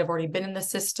folks, it might have already been in the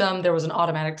system. There was an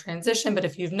automatic transition, but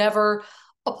if you've never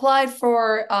applied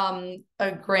for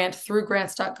a grant through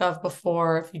grants.gov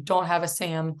before, if you don't have a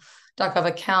SAM.gov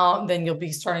account, then you'll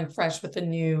be starting fresh with the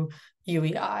new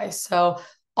UEI. So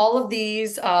all of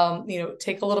these,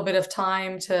 take a little bit of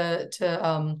time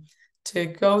to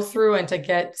go through and to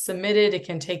get submitted. It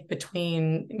can take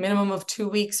between minimum of 2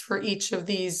 weeks for each of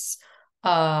these,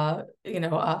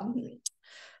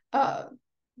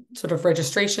 sort of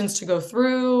registrations to go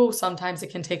through. Sometimes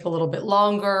it can take a little bit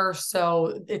longer.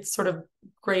 So it's sort of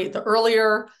great. The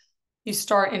earlier you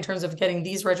start in terms of getting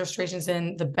these registrations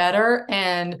in, the better.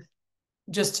 And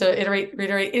just to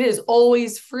reiterate, it is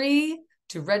always free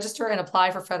to register and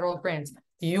apply for federal grants.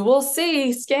 You will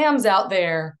see scams out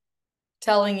there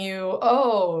telling you,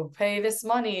 oh, pay this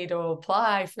money to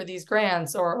apply for these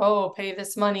grants, or, oh, pay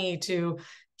this money to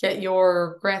get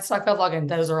your grants.gov login.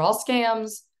 Those are all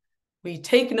scams. We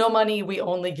take no money, we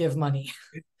only give money.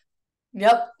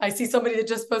 Yep, I see somebody that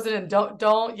just posted in,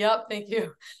 don't, yep, thank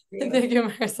you. Yeah. Thank you,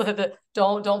 Marissa,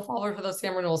 don't fall for those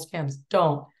scam renewal scams.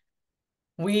 Don't.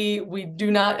 We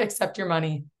do not accept your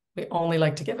money. We only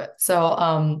like to give it.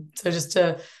 So just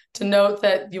to note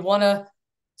that you want to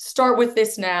start with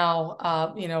this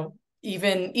now,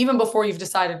 even before you've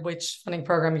decided which funding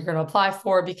program you're going to apply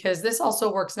for, because this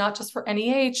also works not just for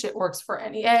NEH, it works for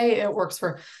NEA, it works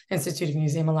for Institute of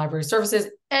Museum and Library Services,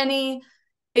 any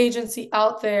agency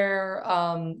out there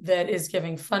that is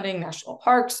giving funding, National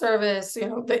Park Service,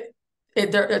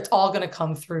 it's all going to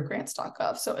come through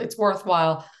grants.gov. So it's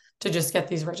worthwhile to just get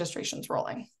these registrations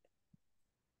rolling.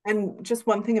 And just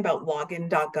one thing about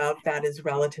login.gov that is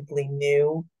relatively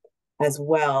new as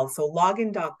well. So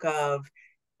login.gov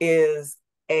is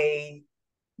a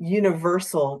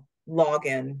universal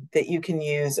login that you can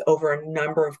use over a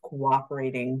number of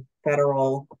cooperating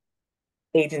federal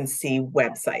agency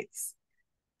websites.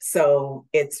 So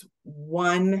it's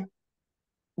one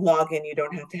login. You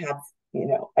don't have to have,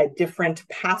 a different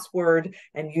password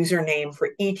and username for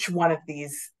each one of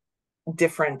these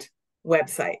different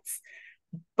websites.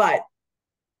 But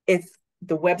if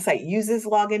the website uses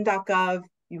login.gov,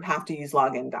 you have to use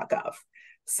login.gov.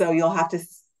 So you'll have to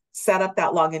set up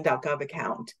that login.gov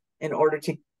account in order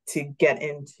to get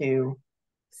into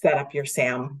set up your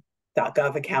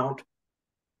SAM.gov account.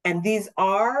 And this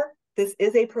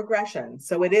is a progression.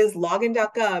 So it is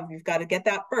login.gov. You've got to get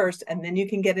that first, and then you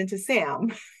can get into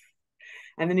SAM.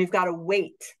 And then you've got to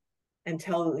wait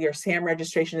until your SAM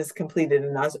registration is completed.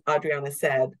 And as Adriana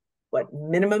said,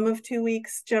 minimum of 2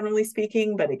 weeks, generally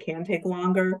speaking, but it can take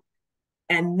longer.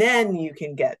 And then you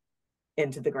can get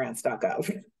into the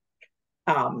grants.gov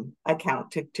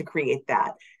account to create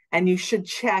that. And you should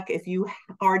check if you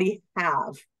already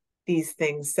have these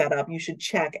things set up, you should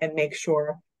check and make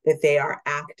sure that they are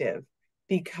active,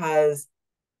 because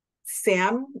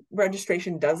SAM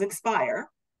registration does expire.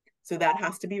 So that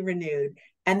has to be renewed.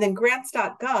 And then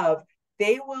grants.gov,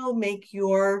 they will make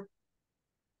your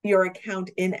account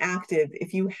inactive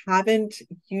if you haven't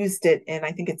used it in,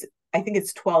 I think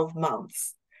it's 12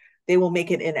 months. They will make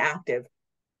it inactive,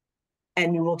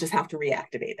 and you will just have to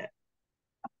reactivate it.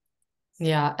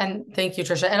 Yeah, and thank you,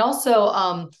 Tricia. And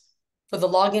also, for the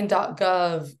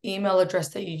login.gov email address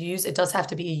that you use, it does have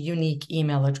to be a unique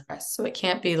email address. So it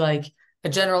can't be like a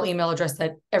general email address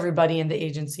that everybody in the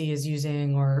agency is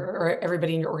using, or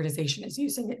everybody in your organization is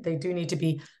using. They do need to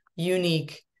be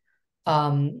unique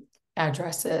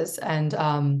addresses. And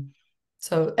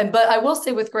but I will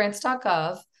say with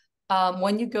grants.gov,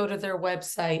 when you go to their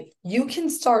website, you can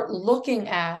start looking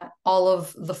at all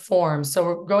of the forms. So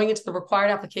we're going into the required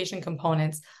application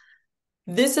components.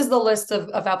 This is the list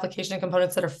of application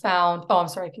components that are found. Oh, I'm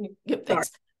sorry. Can you get thanks?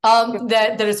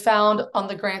 That is found on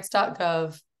the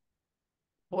grants.gov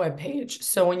webpage.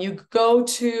 So when you go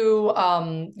to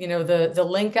the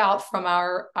link out from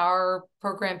our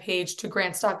program page to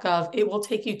grants.gov, it will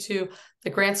take you to the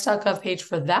grants.gov page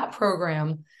for that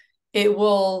program. It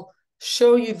will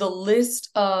show you the list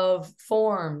of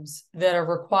forms that are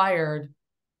required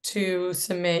to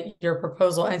submit your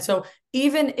proposal. And so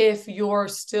even if you're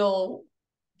still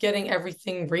getting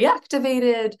everything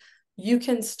reactivated, you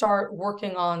can start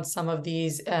working on some of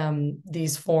these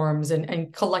forms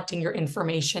and collecting your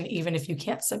information, even if you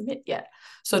can't submit yet.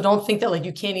 So don't think that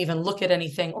you can't even look at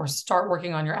anything or start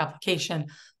working on your application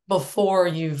before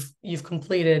you've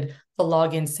completed the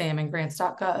login SAM and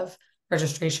grants.gov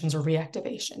registrations or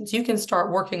reactivations. You can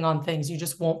start working on things. You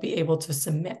just won't be able to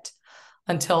submit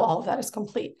until all of that is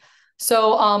complete.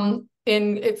 So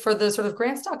for the sort of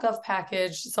grants.gov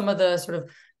package, some of the sort of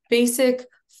basic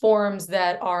forms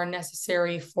that are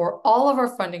necessary for all of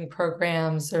our funding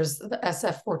programs. There's the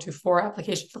SF-424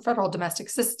 application for federal domestic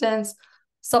assistance,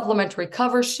 supplementary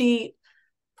cover sheet,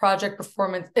 project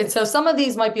performance. And so some of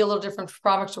these might be a little different for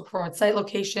project performance, site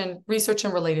location, research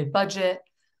and related budget.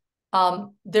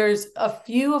 There's a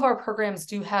few of our programs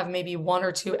do have maybe one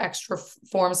or two extra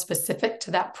forms specific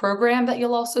to that program that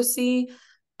you'll also see.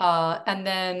 And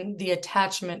then the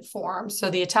attachment form.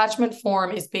 So the attachment form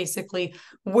is basically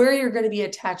where you're going to be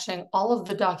attaching all of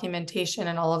the documentation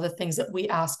and all of the things that we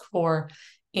ask for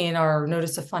in our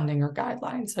notice of funding or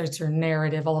guidelines. So it's your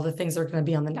narrative, all of the things that are going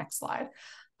to be on the next slide.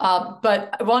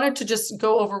 But I wanted to just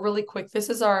go over really quick. This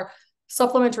is our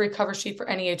supplementary cover sheet for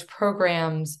NEH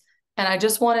programs. And I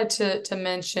just wanted to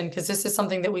mention, because this is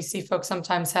something that we see folks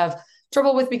sometimes have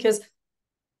trouble with, because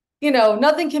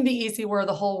nothing can be easy where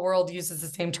the whole world uses the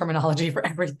same terminology for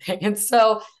everything. And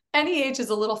so NEH is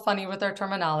a little funny with our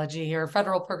terminology, or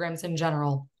federal programs in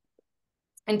general,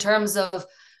 in terms of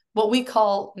what we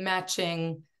call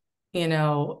matching,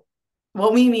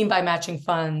 what we mean by matching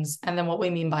funds, and then what we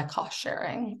mean by cost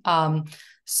sharing.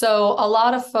 So a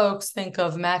lot of folks think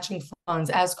of matching funds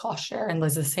as cost share, and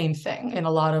is the same thing in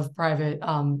a lot of private,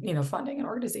 funding and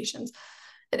organizations.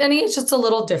 At NEH, it's a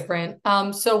little different.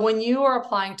 So when you are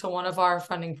applying to one of our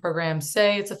funding programs,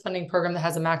 say it's a funding program that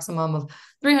has a maximum of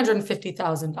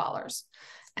 $350,000.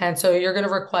 And so you're going to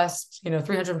request,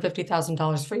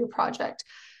 $350,000 for your project.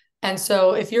 And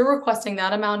so if you're requesting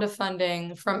that amount of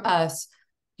funding from us,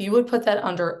 you would put that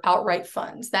under outright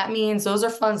funds. That means those are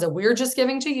funds that we're just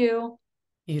giving to you.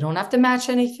 You don't have to match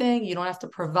anything. You don't have to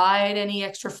provide any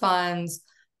extra funds.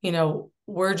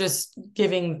 We're just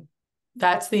giving.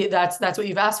 That's what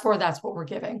you've asked for. That's what we're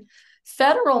giving.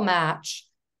 Federal match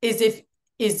is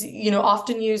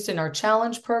often used in our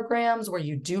challenge programs where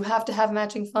you do have to have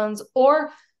matching funds,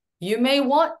 or you may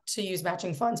want to use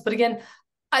matching funds. But again,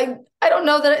 I don't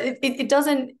know that it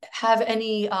doesn't have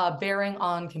any bearing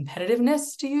on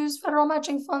competitiveness to use federal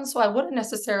matching funds. So I wouldn't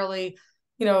necessarily,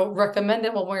 recommend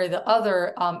it one way or the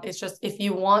other. It's just if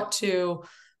you want to,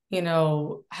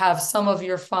 have some of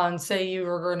your funds, say you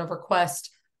were going to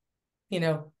request,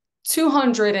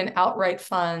 200 in outright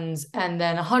funds and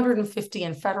then 150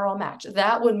 in federal match.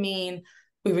 That would mean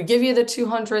we would give you the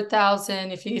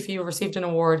 200,000 if you received an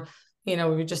award. You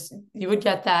would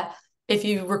get that. If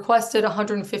you requested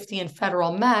 150 in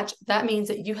federal match, that means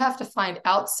that you have to find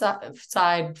outside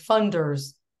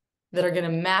funders that are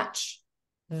going to match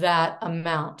that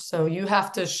amount. So you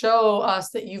have to show us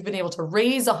that you've been able to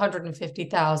raise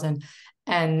 150,000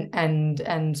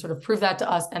 and sort of prove that to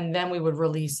us, and then we would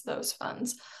release those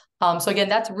funds. So again,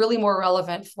 that's really more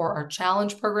relevant for our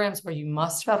challenge programs where you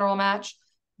must federal match.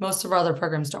 Most of our other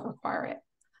programs don't require it.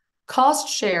 Cost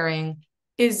sharing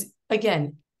is,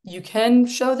 again, you can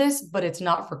show this, but it's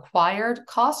not required.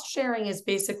 Cost sharing is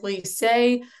basically,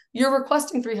 say you're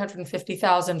requesting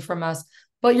 350,000 from us,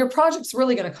 but your project's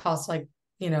really going to cost like,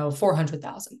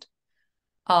 400,000.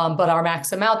 But our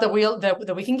max amount that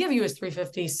we can give you is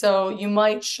 350. So you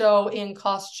might show in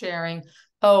cost sharing,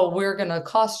 oh, we're going to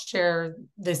cost share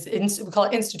this, we call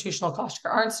it institutional cost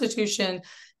share. Our institution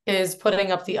is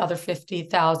putting up the other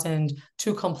 50,000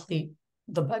 to complete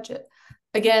the budget.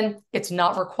 Again, it's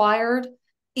not required.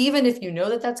 Even if you know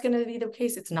that that's going to be the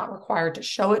case, it's not required to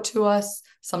show it to us.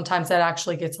 Sometimes that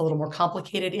actually gets a little more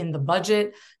complicated in the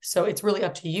budget. So it's really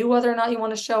up to you whether or not you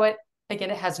want to show it. Again,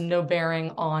 it has no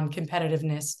bearing on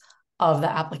competitiveness of the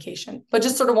application. But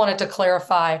just sort of wanted to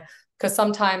clarify, because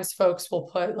sometimes folks will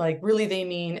put like, really they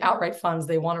mean outright funds.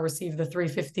 They want to receive the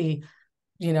 350,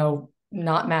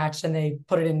 not matched, and they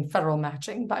put it in federal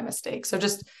matching by mistake. So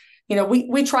just,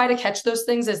 we try to catch those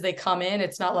things as they come in.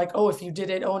 It's not like, oh, if you did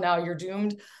it, oh, now you're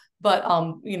doomed. But,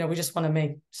 we just want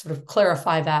to sort of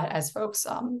clarify that as folks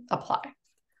apply.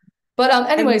 But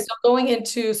anyway, so going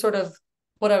into sort of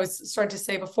what I was starting to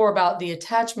say before about the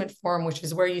attachment form, which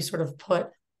is where you sort of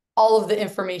put all of the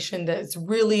information that's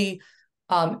really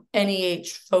NEH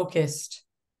focused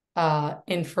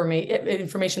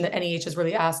information that NEH is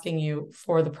really asking you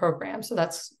for the program. So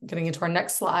that's getting into our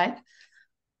next slide.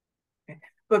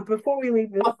 But before we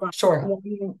leave this, sure.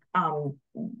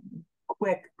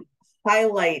 Quick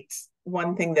highlight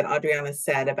one thing that Adriana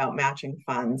said about matching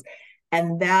funds,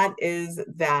 and that is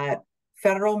that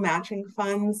federal matching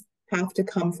funds have to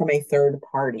come from a third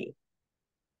party.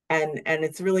 And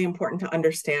it's really important to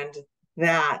understand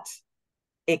that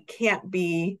it can't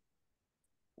be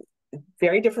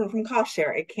very different from cost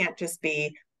share. It can't just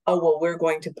be, oh, well, we're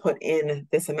going to put in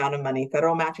this amount of money.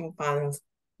 Federal matching funds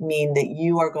mean that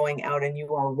you are going out and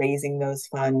you are raising those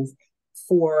funds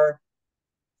for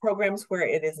programs where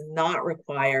it is not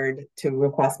required to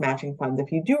request matching funds.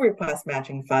 If you do request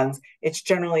matching funds, it's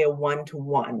generally a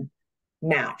one-to-one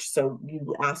match. So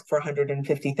you ask for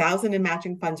 150,000 in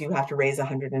matching funds, you have to raise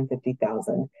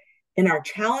 150,000. In our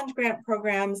challenge grant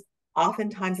programs,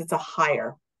 oftentimes it's a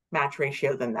higher match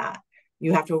ratio than that.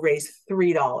 You have to raise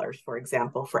 $3, for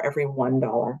example, for every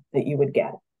 $1 that you would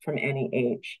get from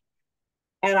NEH.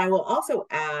 And I will also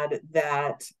add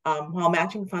that while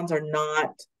matching funds are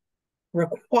not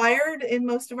required in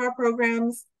most of our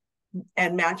programs,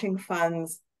 and matching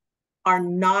funds are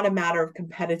not a matter of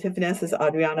competitiveness, as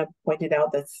Adriana pointed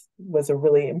out, that was a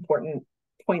really important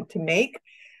point to make.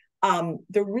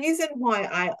 The reason why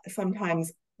I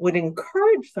sometimes would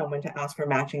encourage someone to ask for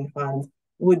matching funds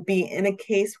would be in a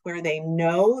case where they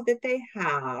know that they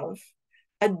have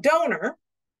a donor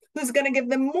who's going to give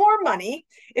them more money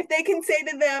if they can say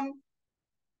to them,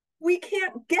 we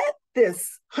can't get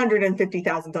this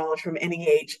 $150,000 from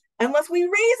NEH unless we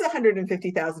raise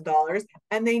 $150,000.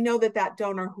 And they know that that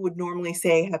donor who would normally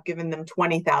say have given them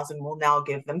 $20,000 will now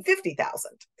give them $50,000.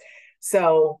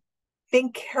 So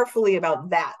think carefully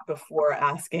about that before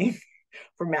asking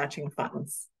for matching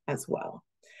funds as well.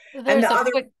 There's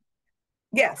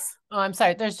yes. Oh, I'm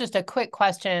sorry. There's just a quick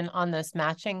question on this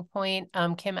matching point.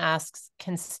 Kim asks,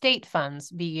 can state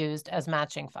funds be used as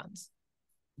matching funds?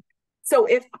 So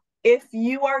if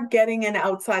you are getting an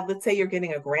outside, let's say you're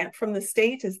getting a grant from the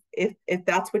state, if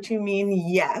that's what you mean,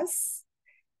 yes.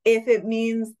 If it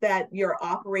means that your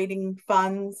operating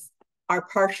funds are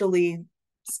partially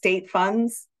state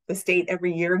funds, the state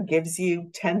every year gives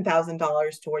you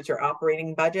 $10,000 towards your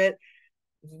operating budget,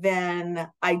 then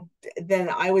I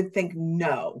would think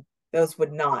no, those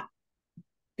would not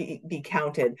be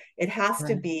counted. It has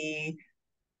to be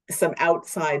some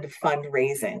outside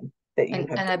fundraising that you have.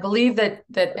 And I believe that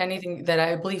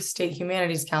I believe State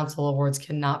Humanities Council awards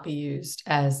cannot be used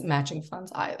as matching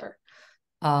funds either.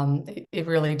 it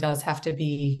really does have to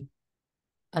be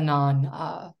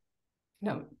a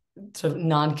sort of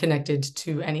non-connected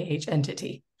to NEH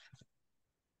entity.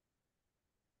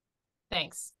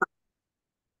 Thanks.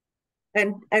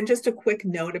 And just a quick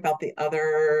note about the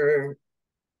other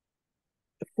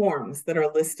forms that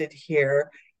are listed here.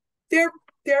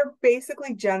 They're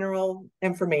basically general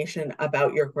information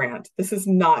about your grant. This is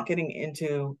not getting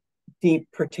into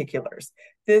deep particulars.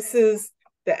 This is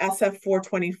the SF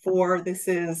 424. This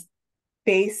is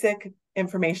basic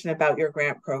information about your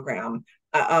grant program,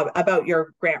 about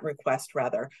your grant request,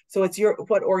 rather. So it's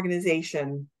what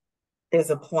organization is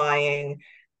applying,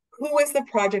 who is the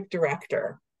project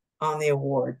director on the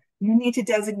award. You need to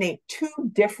designate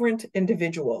 2 different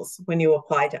individuals when you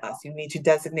apply to us. You need to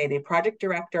designate a project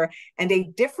director and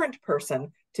a different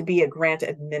person to be a grant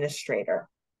administrator.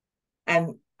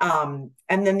 And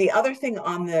then the other thing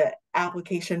on the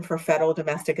application for federal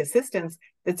domestic assistance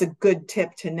that's a good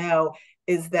tip to know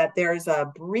is that there's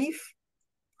a brief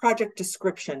project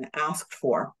description asked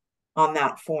for on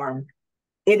that form.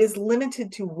 It is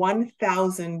limited to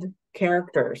 1,000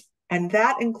 characters, and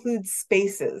that includes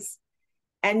spaces.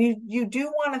 And you do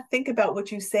want to think about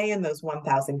what you say in those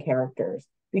 1,000 characters,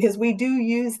 because we do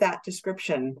use that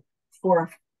description for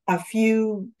a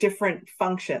few different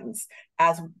functions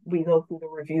as we go through the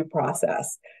review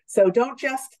process. So don't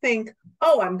just think,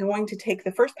 oh, I'm going to take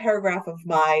the first paragraph of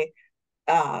my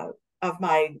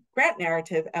grant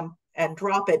narrative and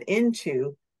drop it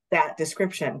into that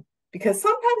description. Because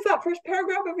sometimes that first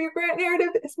paragraph of your grant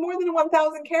narrative is more than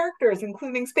 1,000 characters,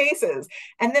 including spaces.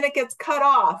 And then it gets cut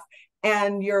off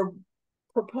and your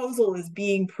proposal is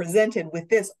being presented with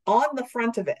this on the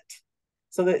front of it.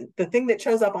 So the thing that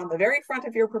shows up on the very front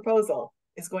of your proposal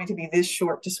is going to be this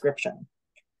short description.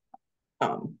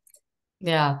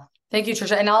 Yeah, thank you,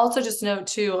 Tricia. And I'll also just note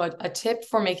too, a tip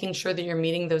for making sure that you're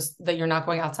meeting those, that you're not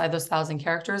going outside those 1,000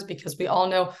 characters, because we all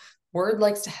know Word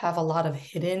likes to have a lot of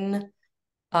hidden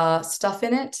stuff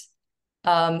in it.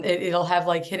 It'll have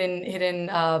like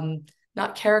hidden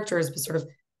not characters, but sort of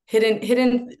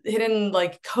hidden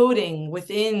like coding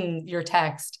within your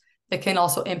text that can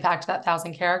also impact that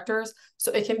 1,000 characters.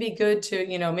 So it can be good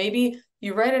to, maybe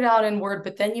you write it out in Word,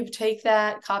 but then you take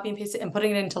that, copy and paste it and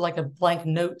putting it into like a blank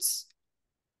notes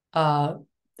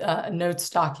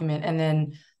document. And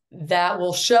then that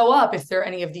will show up if there are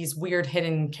any of these weird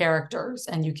hidden characters,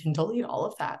 and you can delete all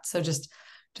of that. So just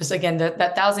again, that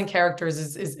 1,000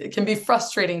 characters it can be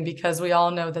frustrating because we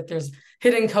all know that there's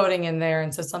hidden coding in there.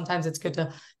 And so sometimes it's good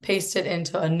to paste it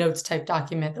into a notes type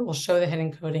document that will show the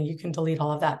hidden coding. You can delete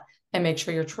all of that and make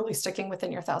sure you're truly sticking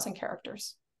within your 1,000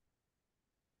 characters.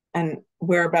 And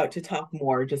we're about to talk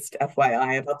more, just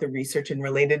FYI, about the research and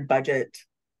related budget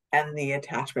and the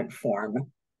attachment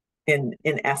form in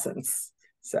essence.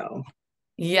 So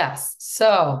yes,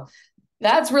 so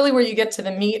that's really where you get to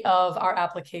the meat of our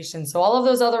application. So all of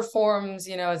those other forms,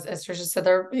 as Tricia said,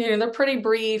 they're pretty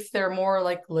brief. They're more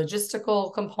like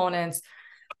logistical components,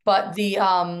 but the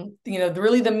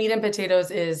really the meat and potatoes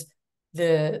is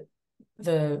the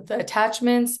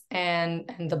attachments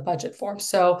and the budget form.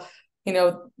 So,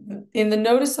 in the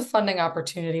notice of funding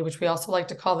opportunity, which we also like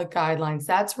to call the guidelines,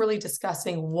 that's really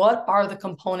discussing what are the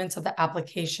components of the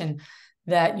application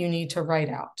that you need to write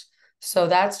out. So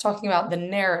that's talking about the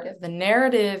narrative. The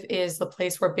narrative is the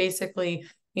place where basically,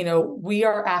 we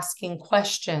are asking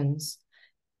questions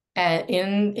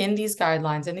in these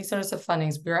guidelines, in these notice of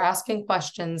fundings, we're asking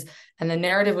questions, and the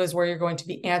narrative is where you're going to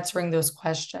be answering those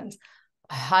questions.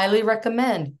 I highly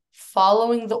recommend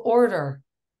following the order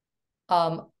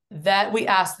that we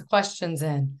ask the questions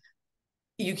in.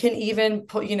 You can even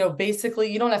put,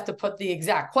 basically, you don't have to put the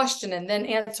exact question and then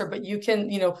answer, but you can,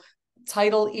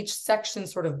 title each section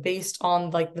sort of based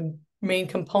on like the main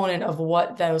component of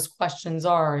what those questions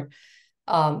are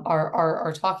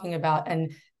talking about,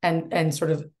 and sort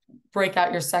of break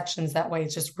out your sections that way.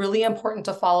 It's just really important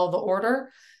to follow the order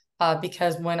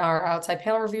because when our outside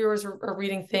panel reviewers are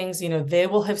reading things, they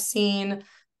will have seen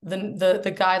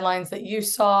the guidelines that you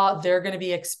saw. They're going to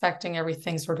be expecting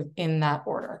everything sort of in that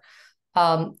order.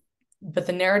 But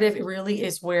the narrative really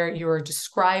is where you're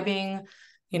describing,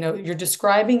 you're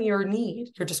describing your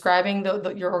need. You're describing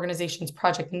your organization's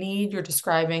project need. You're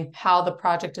describing how the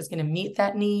project is going to meet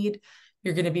that need.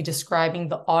 You're going to be describing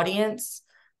the audience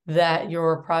that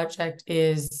your project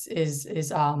is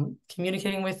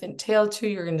communicating with and tailored to.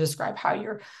 You're going to describe how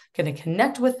you're going to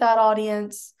connect with that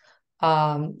audience.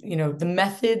 The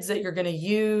methods that you're going to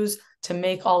use to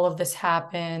make all of this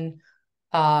happen.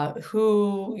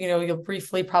 You'll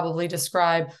briefly probably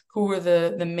describe who are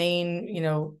the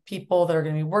main, people that are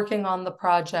going to be working on the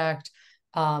project,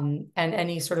 and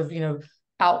any sort of,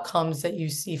 outcomes that you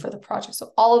see for the project.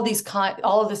 So all of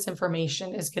this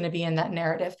information is going to be in that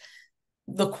narrative.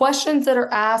 The questions that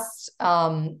are asked,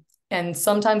 and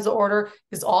sometimes the order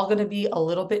is all going to be a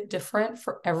little bit different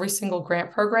for every single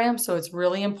grant program. So it's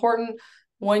really important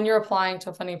when you're applying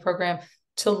to a funding program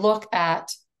to look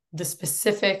at the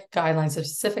specific guidelines, the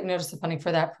specific notice of funding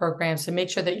for that program, to make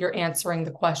sure that you're answering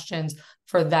the questions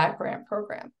for that grant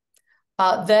program.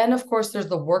 Then, of course, there's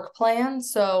the work plan.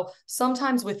 So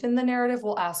sometimes within the narrative,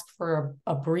 we'll ask for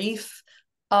a brief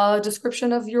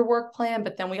description of your work plan,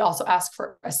 but then we also ask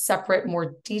for a separate,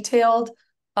 more detailed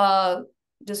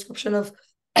description of,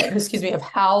 excuse me, of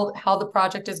how the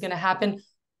project is going to happen.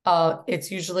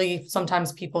 It's usually,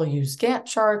 sometimes people use Gantt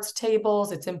charts,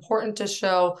 tables. It's important to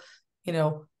show,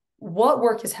 what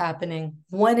work is happening,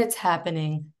 when it's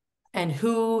happening, and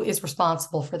who is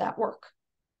responsible for that work.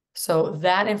 So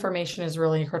that information is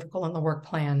really critical in the work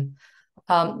plan.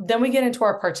 Then we get into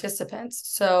our participants.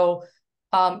 So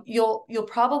you'll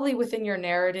probably within your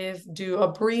narrative do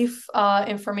a brief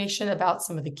information about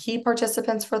some of the key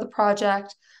participants for the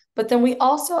project, but then we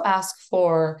also ask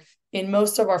for, in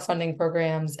most of our funding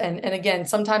programs, and again,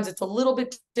 sometimes it's a little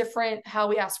bit different how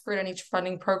we ask for it in each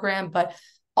funding program, but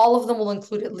all of them will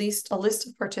include at least a list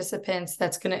of participants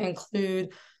that's going to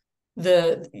include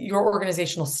your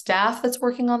organizational staff that's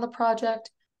working on the project,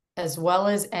 as well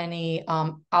as any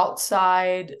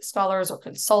outside scholars or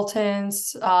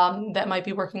consultants that might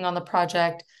be working on the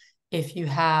project. If you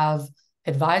have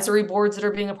advisory boards that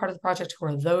are being a part of the project, who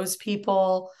are those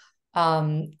people?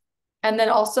 And then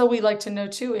also we like to know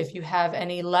too, if you have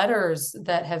any letters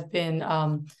that have been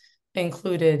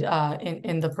included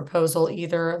in the proposal,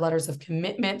 either letters of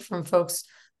commitment from folks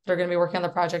that are going to be working on the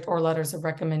project, or letters of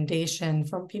recommendation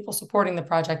from people supporting the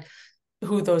project,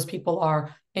 who those people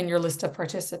are in your list of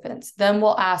participants. Then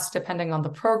we'll ask, depending on the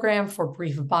program, for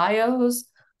brief bios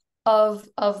of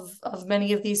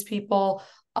many of these people,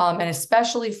 and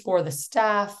especially for the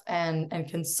staff and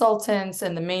consultants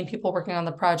and the main people working on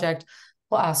the project,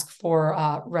 we'll ask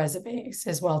for resumes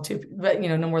as well, too, but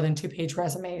no more than 2-page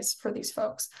resumes for these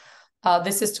folks.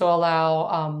 This is to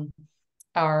allow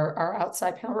our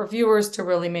outside panel reviewers to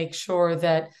really make sure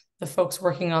that the folks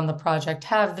working on the project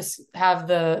have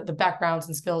the backgrounds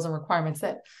and skills and requirements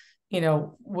that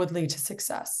would lead to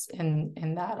success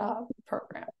in that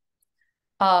program.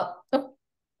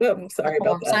 Sorry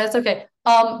about that. That's okay.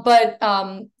 But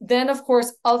then of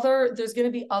course there's going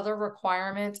to be other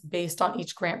requirements based on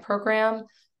each grant program.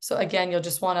 So again, you'll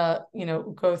just want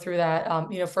to go through that.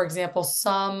 For example,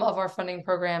 some of our funding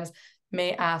programs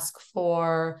may ask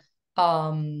for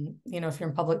if you're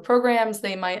in public programs,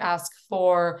 they might ask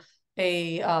for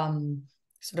a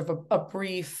sort of a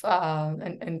brief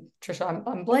and Tricia,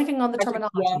 I'm blanking on the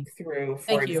terminology. Walkthrough,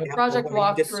 for example, a project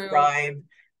walkthrough.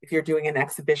 If you're doing an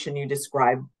exhibition, you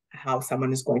describe how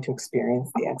someone is going to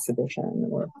experience the exhibition.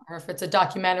 Or if it's a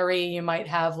documentary, you might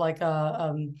have like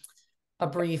a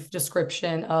brief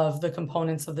description of the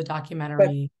components of the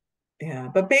documentary.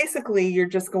 But basically, you're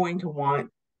just going to want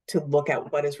to look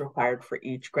at what is required for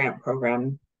each grant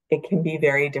program. It can be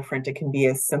very different. It can be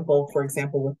as simple, for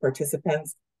example, with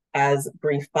participants, as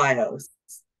brief bios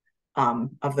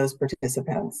of those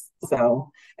participants.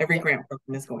 So every grant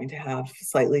program is going to have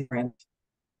slightly different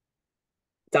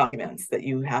documents that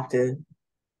you have to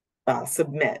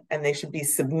submit, and they should be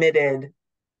submitted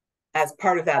as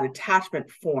part of that attachment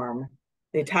form.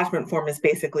 The attachment form is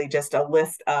basically just a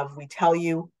list of, we tell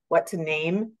you what to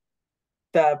name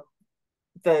the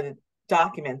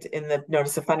document in the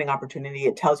notice of funding opportunity.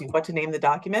 It tells you what to name the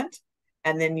document,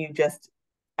 and then you just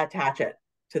attach it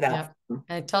to that. And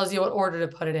it tells you what order to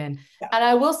put it in. And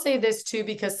I will say this too,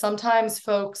 because sometimes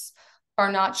folks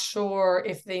are not sure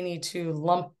if they need to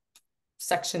lump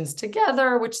sections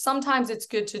together, which sometimes it's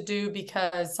good to do,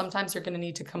 because sometimes you're going to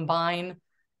need to combine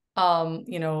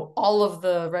all of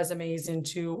the resumes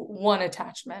into one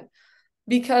attachment,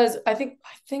 because I think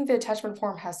the attachment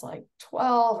form has like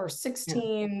 12 or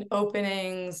 16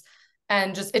 openings,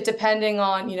 and just it depending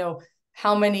on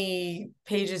how many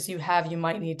pages you have, you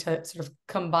might need to sort of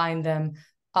combine them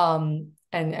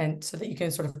and so that you can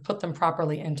sort of put them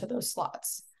properly into those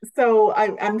slots. So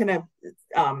I'm gonna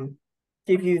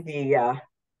give you the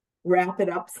wrap it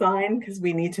up sign, because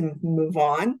we need to move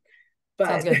on.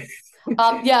 But sounds good.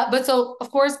 But so of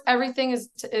course everything is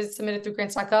submitted through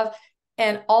grants.gov,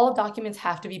 and all documents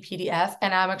have to be PDF.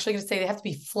 And I'm actually going to say they have to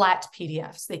be flat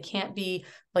PDFs. They can't be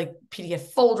like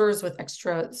PDF folders with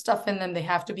extra stuff in them. They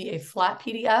have to be a flat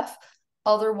PDF.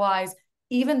 Otherwise,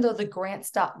 even though the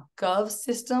grants.gov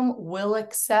system will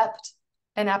accept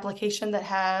an application that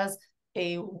has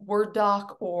a Word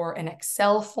doc or an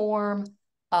Excel form,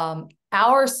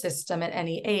 our system at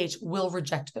NEH will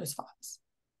reject those files.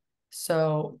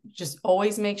 So just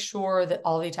always make sure that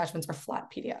all the attachments are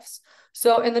flat PDFs.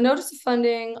 So in the notice of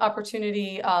funding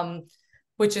opportunity,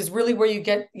 which is really where you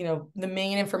get, the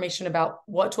main information about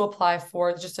what to apply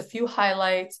for, just a few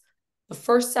highlights. The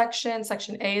first section,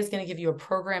 section A, is going to give you a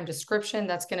program description.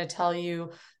 That's going to tell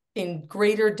you in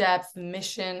greater depth the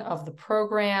mission of the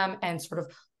program and sort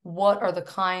of what are the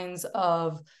kinds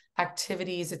of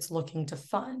activities it's looking to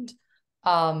fund.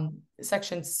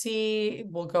 Section C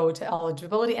will go to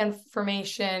eligibility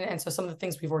information. And so some of the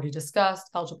things we've already discussed: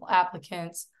 eligible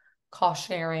applicants, cost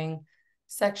sharing.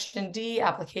 Section D,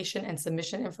 application and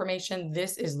submission information.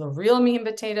 This is the real meat and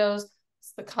potatoes.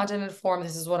 It's the content and form.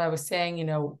 This is what I was saying,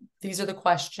 these are the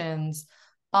questions.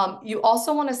 You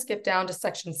also want to skip down to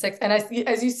section 6. And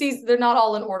as you see, they're not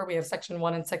all in order. We have section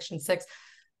 1 and section 6.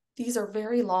 These are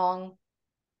very long,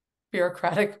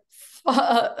 bureaucratic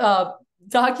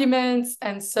documents.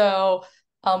 And so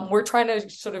we're trying to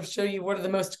sort of show you what are the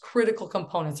most critical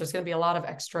components. There's going to be a lot of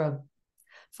extra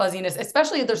fuzziness,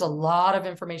 especially if there's a lot of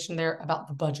information there about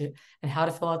the budget and how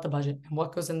to fill out the budget and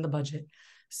what goes in the budget.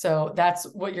 So that's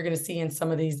what you're going to see in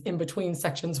some of these in between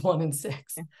sections 1 and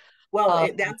 6. Well,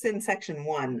 that's in section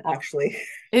 1, actually.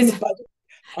 It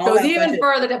goes even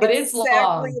further, but it's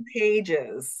long.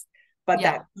 Pages. But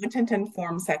that content and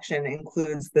form section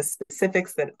includes the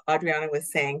specifics that Adriana was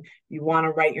saying. You want to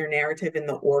write your narrative in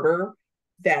the order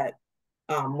that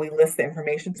we list the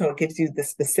information. So it gives you the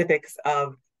specifics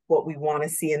of what we want to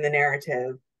see in the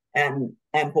narrative and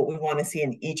what we want to see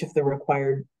in each of the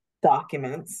required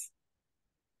documents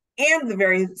and the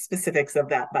very specifics of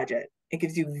that budget. It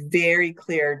gives you very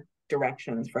clear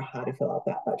directions for how to fill out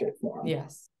that budget form.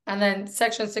 Yes. And then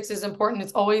section 6 is important.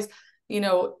 It's always,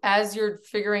 as you're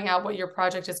figuring out what your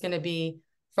project is going to be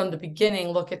from the beginning,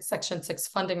 look at section 6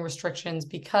 funding restrictions,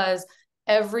 because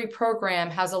every program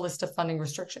has a list of funding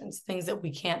restrictions, things that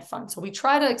we can't fund. So we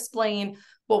try to explain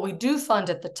what we do fund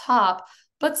at the top,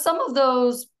 but some of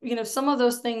those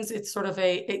things, it's sort of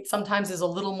it sometimes is a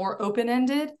little more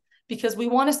open-ended, because we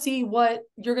want to see what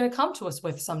you're going to come to us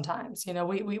with sometimes.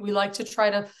 We like to try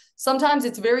to, sometimes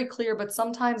it's very clear, but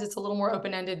sometimes it's a little more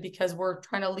open-ended because we're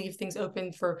trying to leave things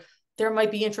open for, there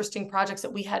might be interesting projects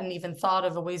that we hadn't even thought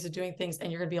of ways of doing things,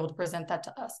 and you're going to be able to present that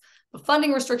to us. But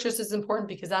funding restrictions is important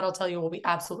because that'll tell you what we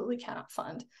absolutely cannot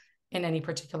fund in any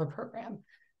particular program.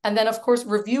 And then, of course,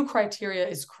 review criteria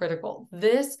is critical.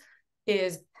 This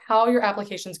is how your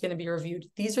application is going to be reviewed.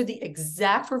 These are the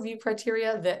exact review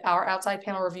criteria that our outside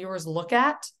panel reviewers look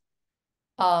at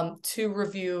to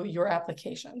review your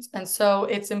applications. And so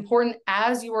it's important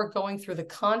as you are going through the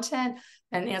content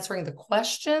and answering the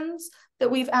questions that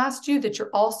we've asked you, that you're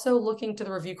also looking to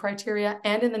the review criteria.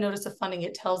 And in the notice of funding,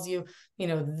 it tells you,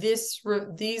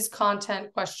 these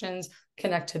content questions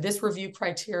connect to this review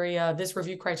criteria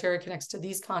connects to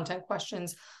these content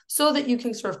questions, so that you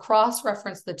can sort of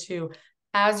cross-reference the two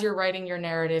as you're writing your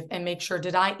narrative and make sure,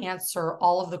 did I answer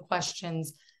all of the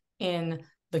questions in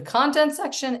the content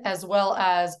section as well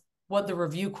as what the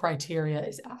review criteria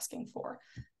is asking for.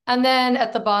 And then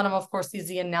at the bottom, of course, is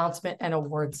the announcement and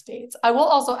award dates. I will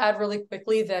also add really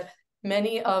quickly that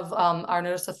many of our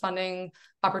notice of funding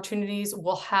opportunities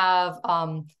will have,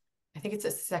 I think it's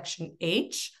a section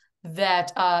H,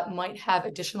 that might have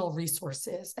additional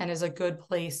resources and is a good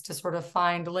place to sort of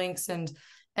find links and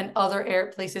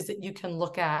other places that you can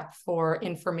look at for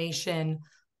information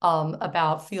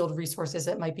about field resources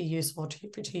that might be useful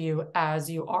to you as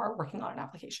you are working on an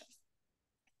application.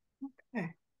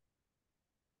 Okay.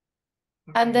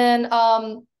 And then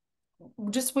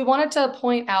we wanted to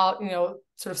point out,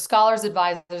 sort of scholars,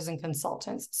 advisors, and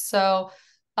consultants. So,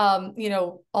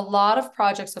 a lot of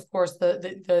projects, of course,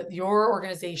 your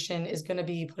organization is going to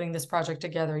be putting this project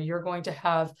together. You're going to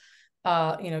have,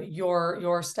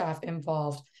 your staff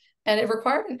involved. And it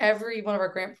required in every one of our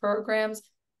grant programs,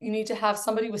 you need to have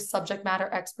somebody with subject matter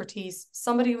expertise,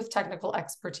 somebody with technical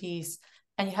expertise,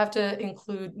 and you have to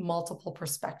include multiple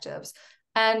perspectives.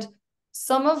 And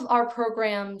some of our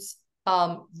programs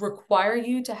require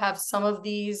you to have some of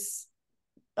these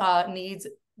needs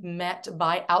met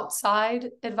by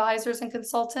outside advisors and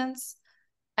consultants,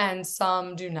 and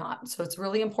some do not. So it's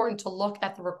really important to look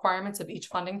at the requirements of each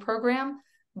funding program,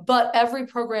 but every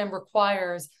program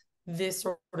requires this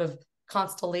sort of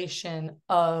constellation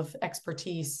of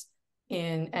expertise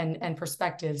and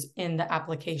perspectives in the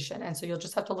application. And so you'll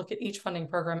just have to look at each funding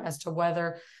program as to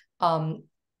whether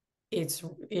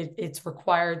it's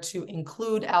required to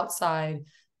include outside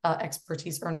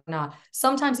expertise or not.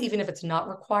 Sometimes, even if it's not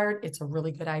required, it's a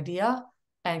really good idea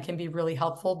and can be really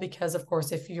helpful, because of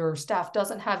course, if your staff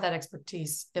doesn't have that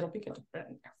expertise, it'll be good to put it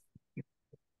in there.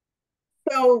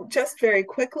 So just very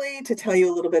quickly to tell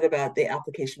you a little bit about the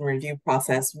application review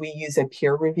process, we use a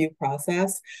peer review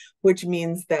process, which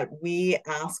means that we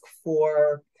ask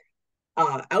for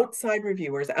outside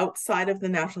reviewers outside of the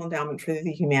National Endowment for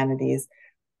the Humanities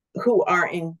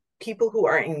people who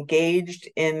are engaged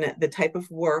in the type of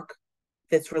work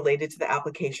that's related to the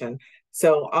application.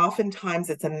 So oftentimes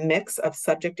it's a mix of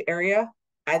subject area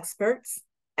experts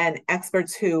and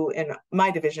experts who, in my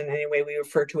division anyway, we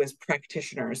refer to as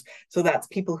practitioners. So that's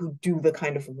people who do the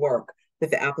kind of work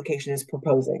that the application is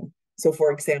proposing. So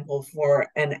for example, for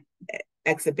an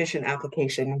exhibition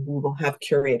application, we will have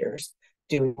curators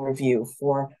doing review.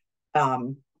 For a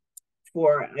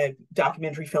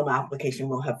documentary film application,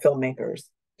 we'll have filmmakers,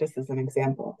 just as an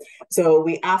example. So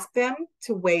we ask them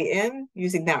to weigh in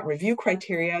using that review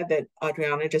criteria that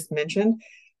Adriana just mentioned,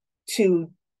 to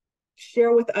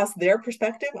share with us their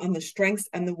perspective on the strengths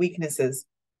and the weaknesses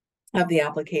of the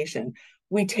application.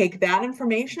 We take that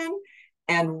information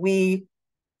and we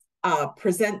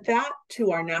present that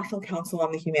to our National Council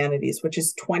on the Humanities, which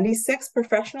is 26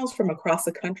 professionals from across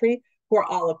the country who are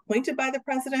all appointed by the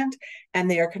president, and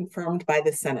they are confirmed by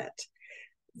the Senate.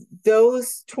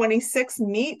 Those 26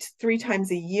 meet 3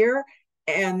 times a year,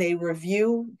 and they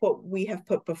review what we have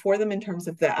put before them in terms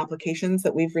of the applications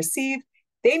that we've received.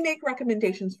 They make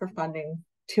recommendations for funding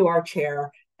to our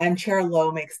chair, and Chair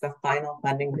Lowe makes the final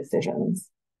funding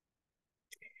decisions.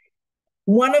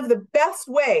 One of the best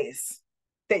ways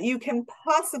that you can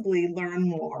possibly learn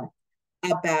more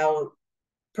about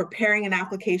preparing an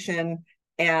application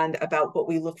and about what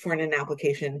we look for in an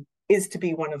application is to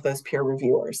be one of those peer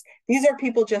reviewers. These are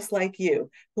people just like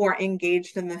you who are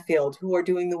engaged in the field, who are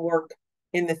doing the work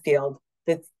in the field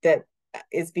that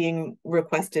is being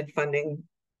requested funding,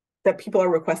 that people are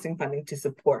requesting funding to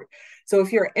support. So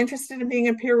if you're interested in being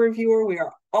a peer reviewer, we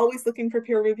are always looking for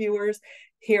peer reviewers.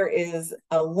 Here is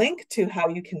a link to how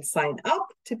you can sign up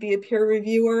to be a peer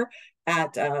reviewer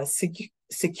at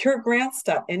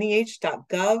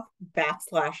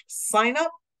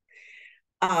securegrants.nih.gov/sign-up.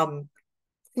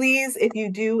 Please, if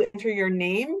you do enter your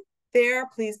name there,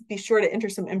 please be sure to enter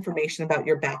some information about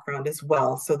your background as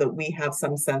well, so that we have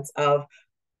some sense of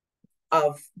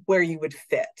where you would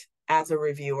fit as a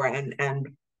reviewer, and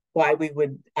why we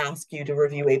would ask you to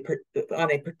review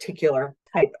on a particular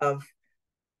type of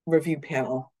review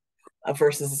panel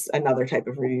versus another type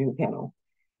of review panel.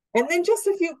 And then just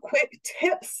a few quick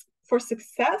tips for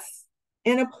success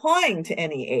in applying to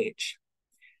NEH.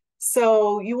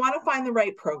 So you want to find the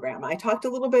right program. I talked a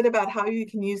little bit about how you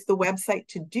can use the website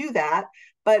to do that,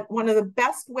 but one of the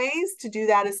best ways to do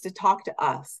that is to talk to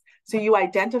us. So you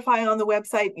identify on the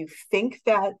website, you think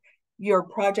that your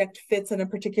project fits in a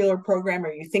particular program,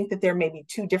 or you think that there may be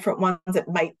 2 different ones that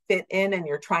might fit in and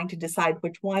you're trying to decide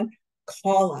which one,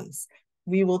 call us.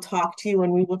 We will talk to you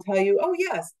and we will tell you, oh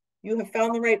yes, you have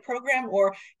found the right program,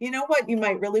 or you know what, you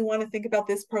might really want to think about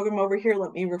this program over here.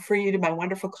 Let me refer you to my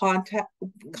wonderful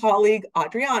colleague,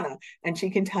 Adriana, and she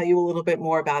can tell you a little bit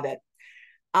more about it.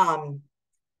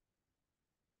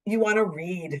 You want to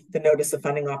read the notice of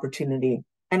funding opportunity.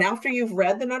 And after you've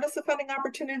read the notice of funding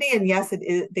opportunity, and yes,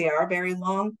 they are very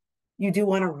long, you do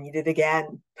want to read it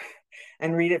again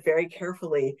and read it very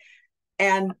carefully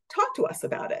and talk to us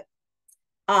about it.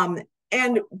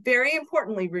 And very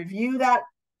importantly, review that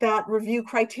review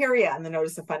criteria in the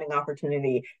notice of funding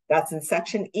opportunity. That's in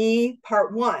section E,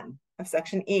 part 1 of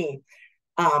section E.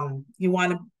 You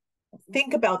want to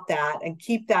think about that and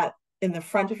keep that in the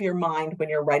front of your mind when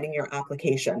you're writing your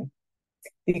application,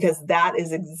 because that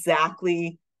is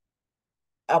exactly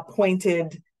a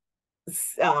pointed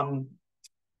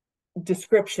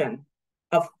description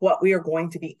of what we are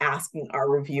going to be asking our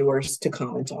reviewers to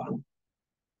comment on.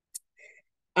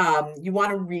 You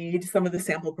want to read some of the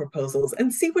sample proposals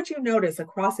and see what you notice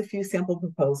across a few sample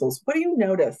proposals. What do you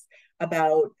notice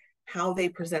about how they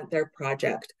present their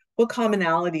project? What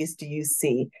commonalities do you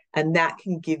see? And that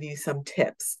can give you some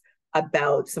tips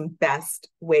about some best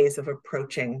ways of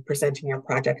presenting your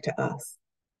project to us.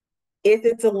 If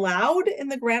it's allowed in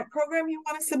the grant program, you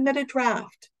want to submit a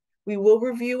draft. We will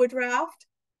review a draft.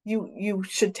 You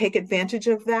should take advantage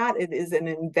of that. It is an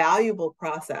invaluable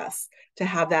process to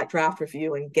have that draft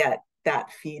review and get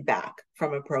that feedback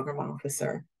from a program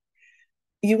officer.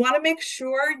 You want to make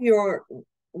sure your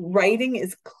writing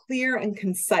is clear and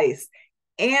concise.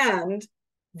 And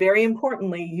very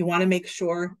importantly, you want to make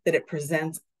sure that it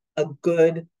presents a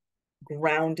good,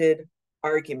 grounded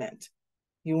argument.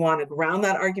 You want to ground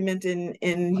that argument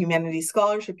in humanities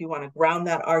scholarship. You want to ground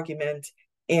that argument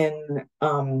in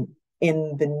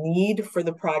the need for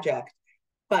the project.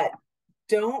 But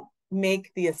don't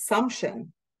make the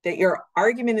assumption that your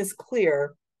argument is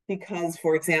clear because,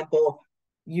 for example,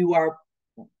 you are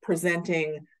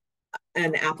presenting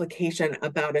an application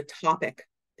about a topic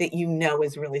that you know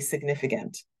is really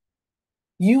significant.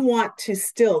 You want to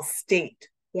still state,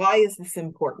 why is this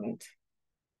important?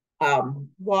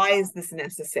 Why is this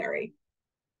necessary?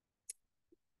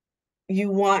 You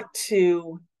want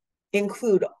to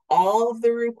include all of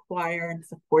the required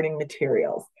supporting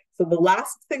materials. So the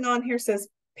last thing on here says,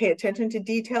 pay attention to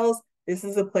details. This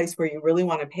is a place where you really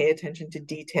want to pay attention to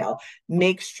detail.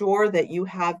 Make sure that you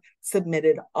have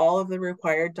submitted all of the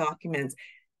required documents.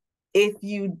 If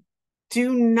you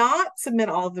do not submit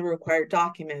all of the required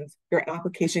documents, your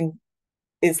application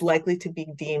is likely to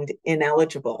be deemed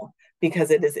ineligible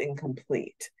because it is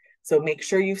incomplete. So make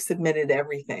sure you've submitted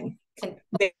everything.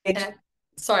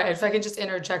 Sorry, if I can just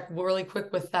interject really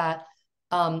quick with that.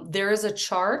 There is a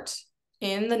chart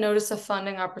in the notice of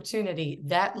funding opportunity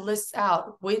that lists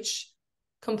out which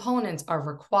components are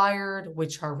required,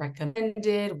 which are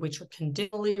recommended, which are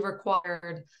conditionally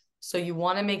required. So you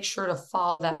want to make sure to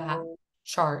follow that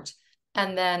chart.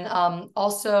 And then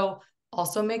also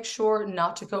make sure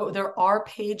not to go, there are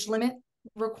page limit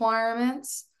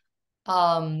requirements,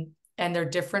 and they're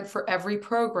different for every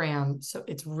program. So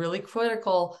it's really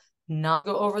critical not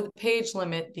go over the page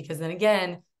limit, because then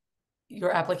again,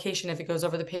 your application, if it goes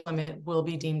over the page limit, will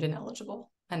be deemed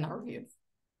ineligible and not reviewed.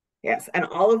 Yes, and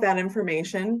all of that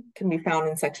information can be found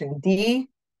in section D,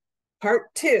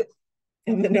 part 2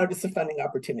 in the notice of funding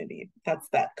opportunity. That's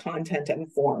that content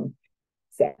and form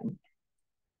section.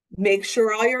 Make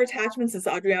sure all your attachments, as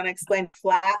Adriana explained,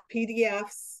 flat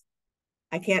PDFs.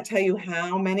 I can't tell you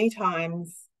how many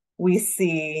times we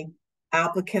see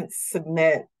applicants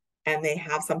submit and they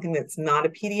have something that's not a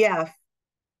PDF,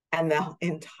 and the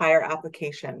entire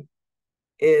application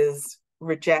is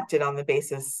rejected on the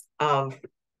basis of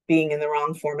being in the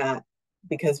wrong format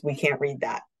because we can't read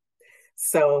that.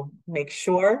 So make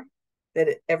sure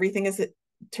that everything is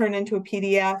turned into a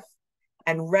PDF,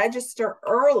 and register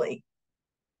early.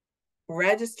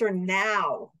 Register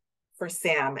now for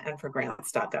SAM and for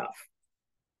grants.gov.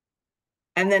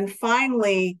 And then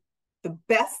finally, the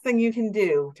best thing you can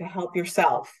do to help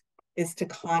yourself is to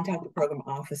contact the program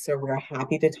officer. We're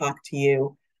happy to talk to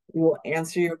you. We will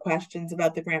answer your questions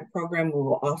about the grant program. We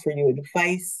will offer you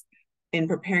advice in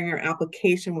preparing your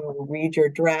application. We will read your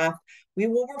draft. We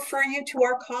will refer you to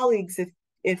our colleagues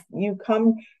if you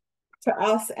come to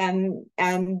us and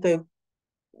the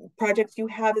project you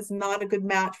have is not a good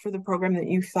match for the program that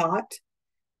you thought.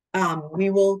 We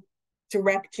will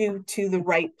direct you to the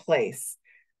right place.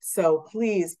 So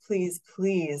please, please,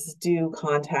 please do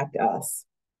contact us.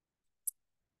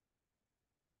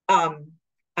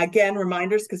 Again,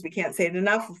 reminders, because we can't say it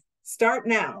enough, start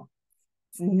now.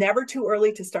 It's never too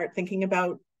early to start thinking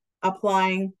about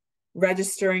applying,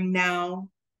 registering now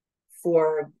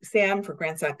for SAM, for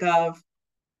grants.gov,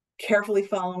 carefully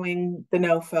following the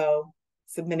NOFO,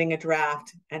 submitting a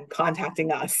draft, and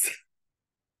contacting us.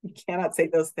 You cannot say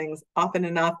those things often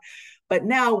enough, but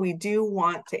now we do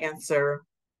want to answer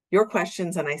your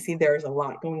questions, and I see there's a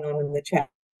lot going on in the chat.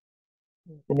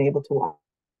 Been able to watch.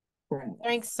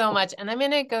 Thanks so much. And I'm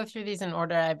going to go through these in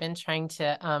order. I've been trying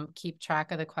to keep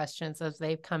track of the questions as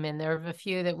they've come in. There are a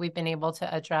few that we've been able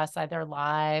to address either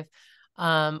live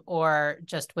or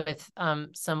just with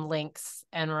some links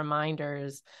and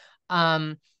reminders.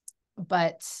 And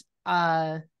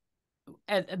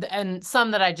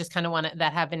some that I just kind of want to,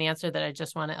 that have been answered that I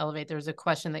just want to elevate. There was a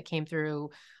question that came through.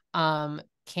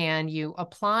 Can you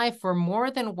apply for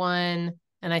more than one,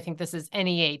 and I think this is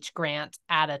NEH grant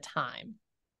at a time?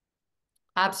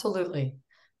 Absolutely.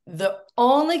 The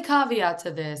only caveat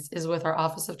to this is with our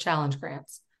Office of Challenge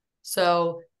Grants.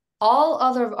 So all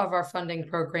other of our funding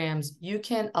programs, you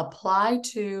can apply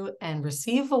to and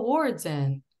receive awards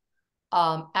in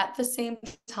at the same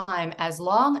time, as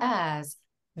long as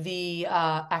the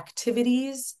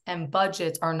activities and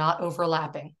budgets are not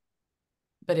overlapping.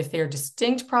 But if they're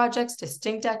distinct projects,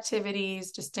 distinct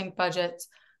activities, distinct budgets,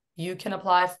 you can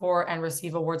apply for and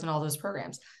receive awards in all those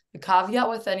programs. The caveat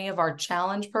with any of our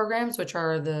challenge programs, which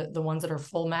are the ones that are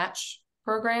full match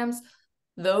programs,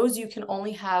 those you can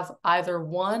only have either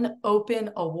one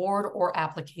open award or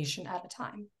application at a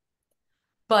time.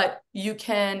 But you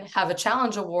can have a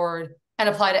challenge award and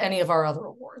apply to any of our other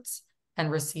awards and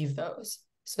receive those.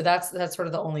 So that's sort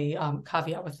of the only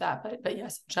caveat with that. But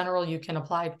yes, in general, you can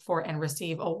apply for and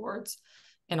receive awards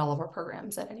in all of our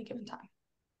programs at any given time.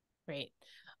 Great.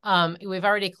 We've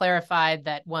already clarified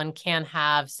that one can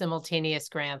have simultaneous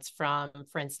grants from,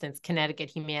 for instance, Connecticut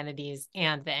Humanities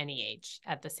and the NEH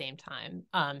at the same time.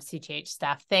 CTH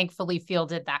staff thankfully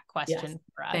fielded that question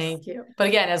for us. Thank you. But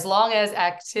again, as long as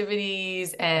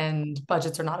activities and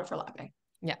budgets are not overlapping.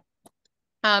 Yeah.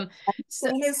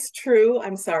 Same is true,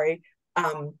 I'm sorry,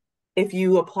 if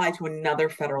you apply to another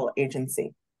federal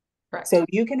agency. Correct. So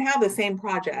you can have the same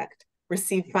project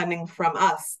receive funding from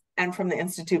us and from the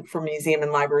Institute for Museum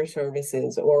and Library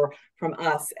Services, or from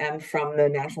us and from the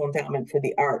National Endowment for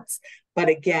the Arts. But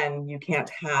again, you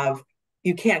can't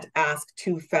ask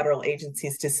two federal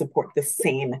agencies to support the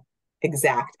same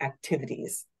exact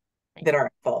activities that are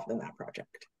involved in that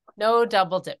project. No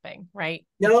double dipping, right?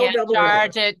 No you can't double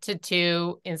charge dipping. it to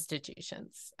two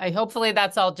institutions. Hopefully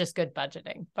that's all just good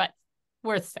budgeting, but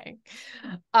worth saying.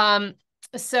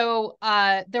 So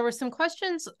there were some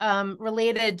questions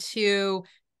related to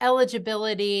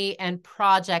eligibility and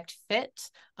project fit.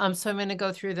 So I'm going to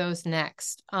go through those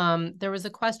next. There was a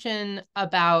question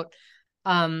about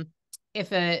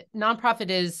if a nonprofit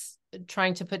is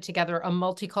trying to put together a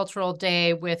multicultural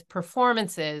day with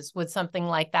performances, would something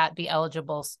like that be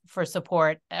eligible for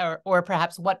support, or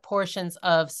perhaps what portions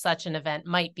of such an event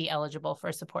might be eligible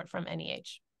for support from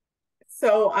NEH?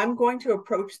 So I'm going to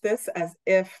approach this as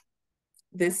if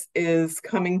this is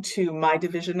coming to my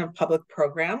Division of Public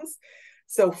Programs.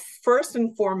 So first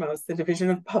and foremost, the Division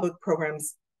of Public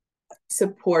Programs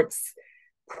supports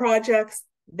projects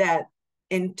that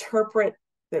interpret,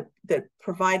 that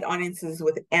provide audiences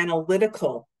with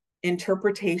analytical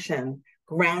interpretation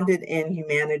grounded in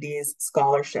humanities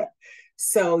scholarship.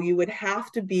 So you would have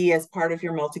to be, as part of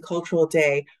your multicultural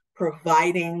day,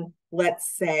 providing,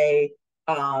 let's say,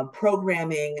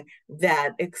 programming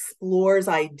that explores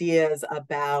ideas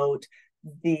about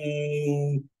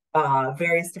the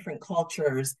various different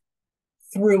cultures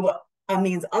through a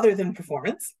means other than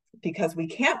performance, because we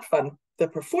can't fund the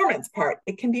performance part.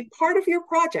 It can be part of your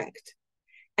project,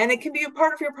 and it can be a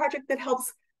part of your project that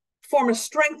helps form a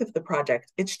strength of the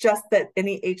project. It's just that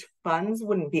NEH funds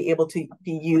wouldn't be able to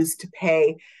be used to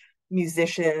pay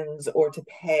musicians or to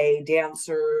pay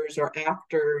dancers or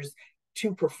actors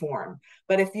to perform.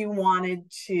 But if you wanted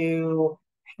to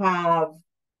have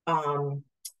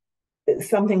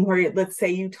something where, let's say,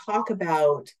 you talk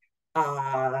about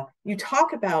the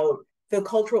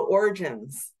cultural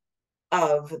origins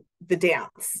of the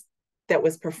dance that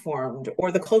was performed,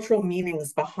 or the cultural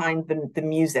meanings behind the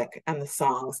music and the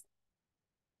songs,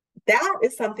 that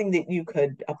is something that you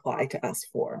could apply to us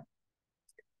for.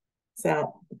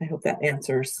 So I hope that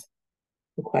answers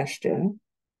the question.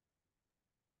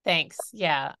 Thanks.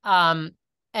 Yeah. I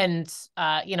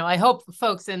hope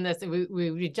folks in this,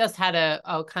 we just had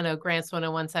a kind of Grants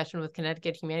 101 session with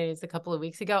Connecticut Humanities a couple of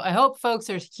weeks ago. I hope folks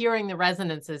are hearing the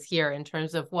resonances here in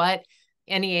terms of what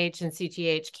NEH and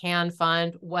CTH can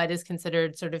fund, what is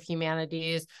considered sort of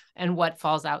humanities, and what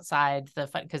falls outside the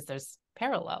fund, because there's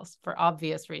parallels for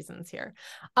obvious reasons here.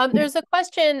 There's a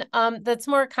question that's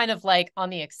more kind of like on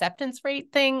the acceptance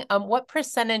rate thing. What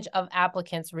percentage of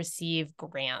applicants receive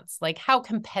grants? Like, how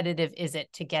competitive is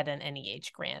it to get an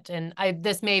NEH grant? And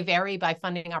this may vary by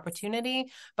funding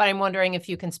opportunity, but I'm wondering if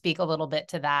you can speak a little bit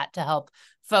to that to help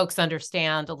folks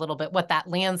understand a little bit what that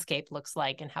landscape looks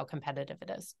like and how competitive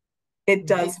it is. It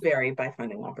does vary by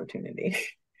funding opportunity.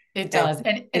 It does,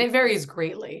 and it varies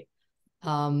greatly.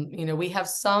 We have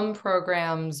some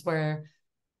programs where,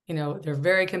 they're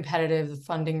very competitive. The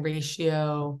funding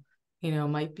ratio,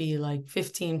 might be like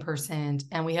 15%.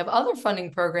 And we have other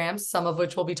funding programs, some of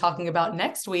which we'll be talking about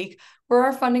next week, where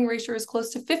our funding ratio is close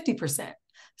to 50%.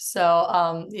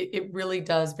 So it really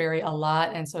does vary a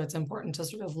lot. And so it's important to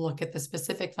sort of look at the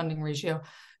specific funding ratio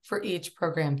for each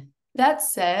program. That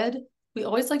said, we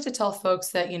always like to tell folks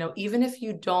that, even if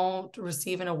you don't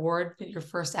receive an award at your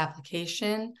first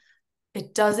application,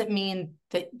 it doesn't mean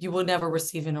that you will never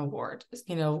receive an award.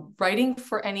 Writing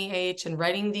for NEH and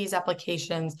writing these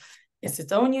applications is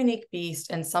its own unique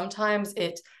beast. And sometimes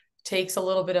it takes a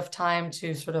little bit of time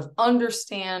to sort of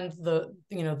understand the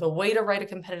way to write a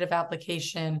competitive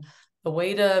application, the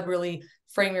way to really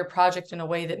frame your project in a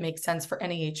way that makes sense for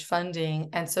NEH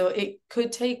funding. And so it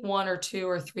could take 1 or 2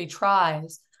 or 3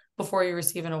 tries before you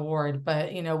receive an award.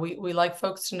 But, we like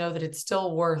folks to know that it's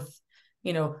still worth,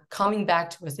 coming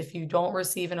back to us. If you don't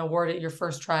receive an award at your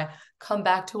first try, come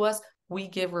back to us. We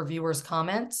give reviewers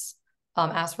comments.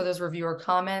 Ask for those reviewer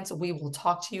comments. We will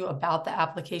talk to you about the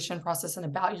application process and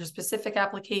about your specific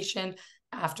application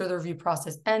after the review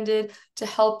process ended, to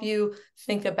help you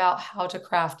think about how to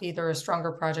craft either a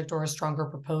stronger project or a stronger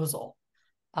proposal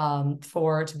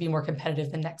to be more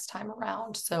competitive the next time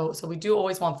around. So we do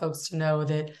always want folks to know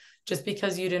that just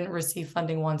because you didn't receive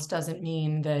funding once doesn't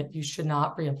mean that you should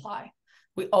not reapply.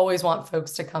 We always want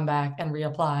folks to come back and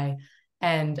reapply,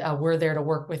 and we're there to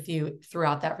work with you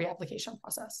throughout that reapplication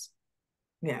process.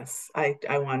 Yes,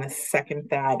 I want to second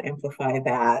that, amplify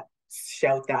that.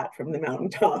 shout that from the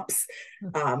mountaintops.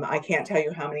 I can't tell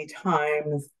you how many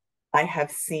times I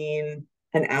have seen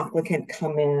an applicant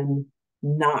come in,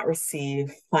 not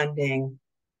receive funding,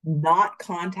 not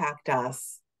contact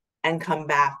us, and come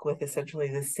back with essentially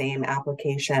the same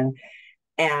application.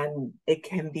 And it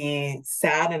can be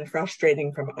sad and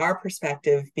frustrating from our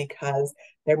perspective, because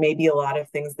there may be a lot of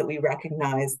things that we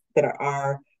recognize that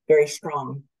are very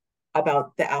strong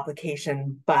about the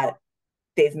application, but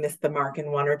they've missed the mark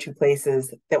in one or two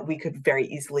places that we could very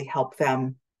easily help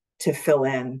them to fill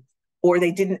in. Or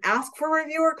they didn't ask for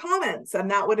reviewer comments,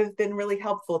 and that would have been really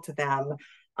helpful to them.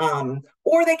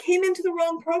 Or they came into the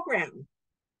wrong program,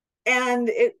 and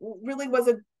it really was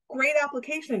a great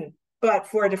application, but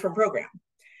for a different program.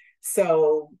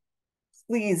 So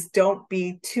please don't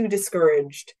be too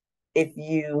discouraged if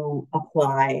you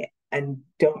apply and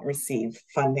don't receive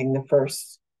funding the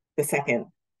first, the second,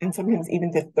 and sometimes even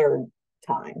the third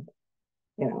time,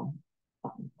 you know.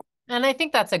 And I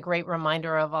think that's a great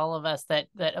reminder of all of us that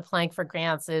applying for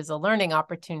grants is a learning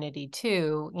opportunity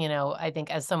too. You know, I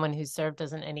think as someone who served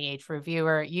as an NEH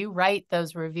reviewer, you write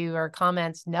those reviewer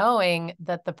comments knowing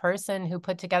that the person who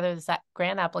put together this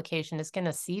grant application is going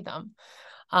to see them.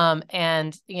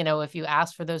 And, you know, if you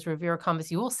ask for those reviewer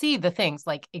comments, you will see the things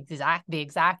like the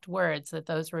exact words that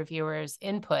those reviewers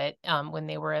input when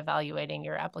they were evaluating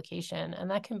your application.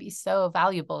 And that can be so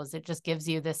valuable, as it just gives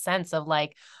you this sense of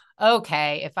like,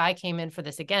 okay, if I came in for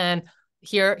this again,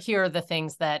 here are the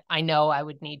things that I know I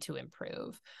would need to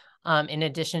improve, in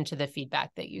addition to the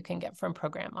feedback that you can get from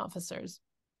program officers.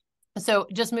 So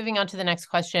just moving on to the next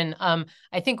question.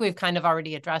 I think we've kind of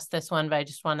already addressed this one, but I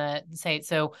just want to say it.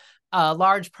 So a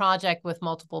large project with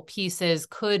multiple pieces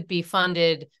could be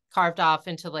funded, carved off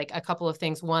into like a couple of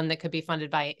things. One that could be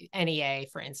funded by NEA,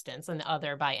 for instance, and the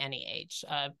other by NEH,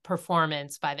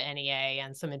 performance by the NEA,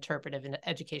 and some interpretive and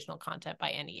educational content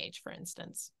by NEH, for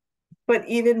instance. But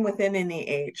even within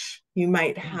NEH, you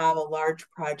might have a large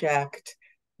project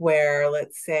where,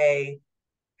 let's say,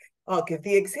 I'll give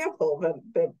the example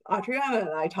that Adriana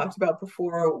and I talked about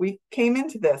before we came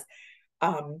into this.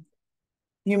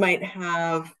 You might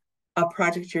have a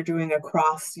project you're doing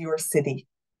across your city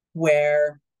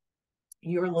where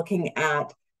you're looking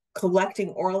at collecting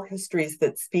oral histories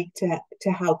that speak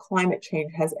to how climate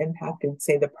change has impacted,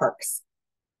 say, the parks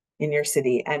in your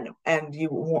city, and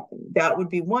that would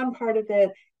be one part of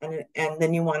it, and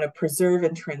then you want to preserve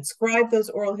and transcribe those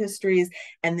oral histories,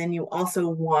 and then you also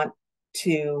want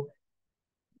to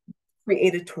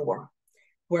create a tour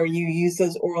where you use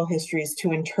those oral histories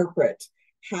to interpret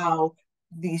how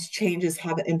these changes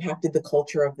have impacted the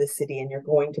culture of the city, and you're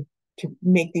going to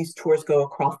make these tours go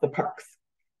across the parks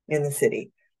in the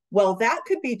city. Well, that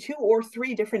could be 2 or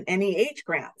 3 different NEH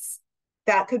grants.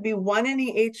 That could be one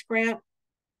NEH grant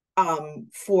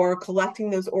for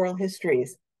collecting those oral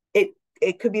histories.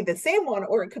 It could be the same one,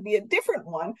 or it could be a different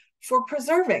one for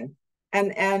preserving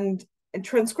and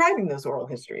transcribing those oral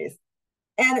histories,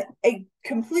 and a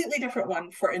completely different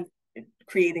one for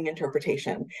creating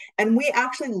interpretation. And we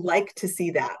actually like to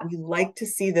see that. We like to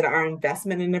see that our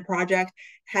investment in a project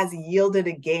has yielded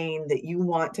a gain that you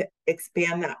want to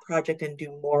expand that project and do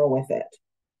more with it.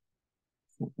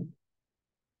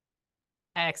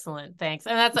 Excellent. Thanks.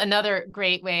 And that's another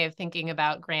great way of thinking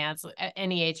about grants,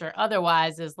 NEH or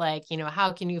otherwise, is like, you know,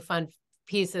 how can you fund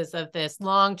pieces of this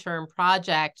long-term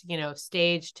project, you know,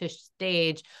 stage to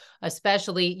stage,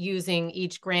 especially using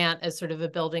each grant as sort of a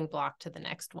building block to the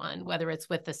next one, whether it's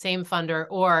with the same funder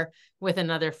or with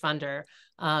another funder,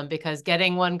 because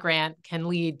getting one grant can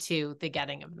lead to the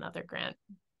getting of another grant.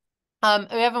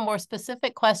 We have a more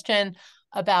specific question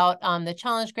about the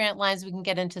challenge grant lines. We can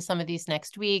get into some of these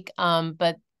next week,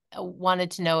 but I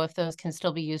wanted to know if those can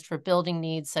still be used for building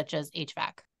needs such as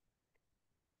HVAC.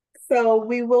 So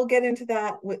we will get into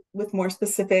that with more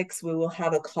specifics. We will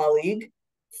have a colleague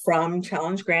from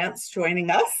Challenge Grants joining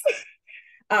us.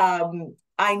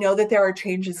 I know that there are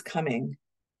changes coming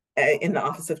in the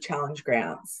Office of Challenge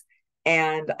Grants,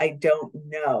 and I don't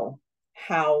know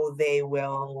how they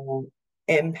will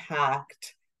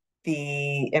impact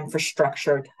the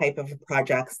infrastructure type of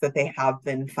projects that they have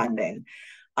been funding.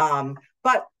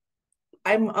 But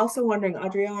I'm also wondering,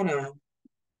 Adriana,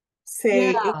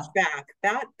 say HVAC,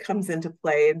 that comes into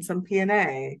play in some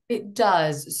P&A. It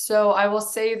does. So I will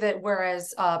say that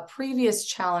whereas previous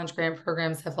challenge grant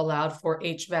programs have allowed for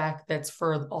HVAC that's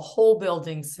for a whole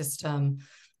building system,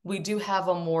 we do have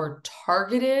a more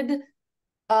targeted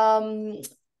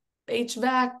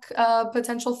HVAC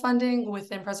potential funding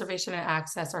within preservation and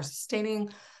access. Our sustaining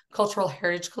cultural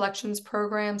heritage collections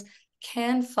programs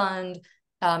can fund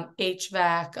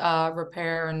HVAC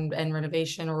repair and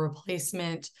renovation or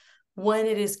replacement when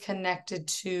it is connected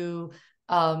to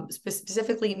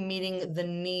specifically meeting the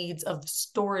needs of the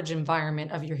storage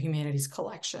environment of your humanities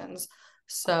collections.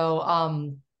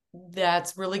 So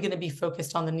that's really going to be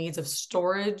focused on the needs of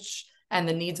storage and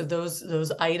the needs of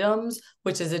those items,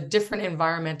 which is a different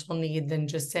environmental need than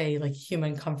just say like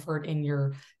human comfort in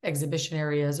your exhibition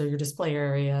areas or your display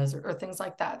areas or things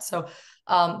like that. So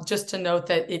just to note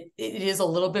that it is a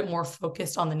little bit more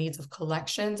focused on the needs of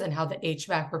collections and how the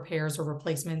HVAC repairs or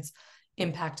replacements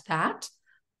impact that.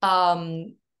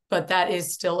 But that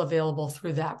is still available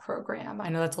through that program. I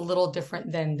know that's a little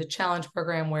different than the challenge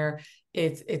program where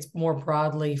it's more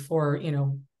broadly for, you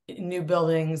know, new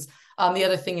buildings. The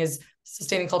other thing is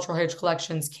sustaining cultural heritage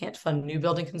collections can't fund new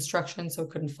building construction, so it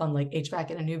couldn't fund like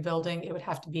HVAC in a new building. It would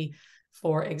have to be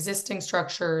for existing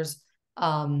structures.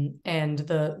 And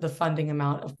the funding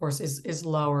amount, of course, is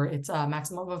lower. It's a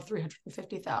maximum of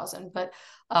 $350,000, but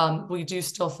we do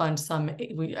still fund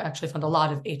we actually fund a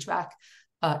lot of HVAC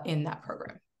in that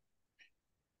program.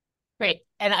 Great.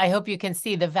 And I hope you can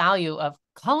see the value of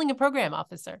calling a program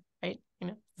officer, right? You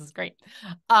know, this is great.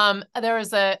 There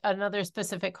was another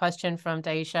specific question from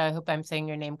Daisha. I hope I'm saying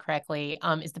your name correctly.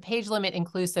 Is the page limit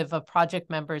inclusive of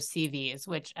project members' CVs,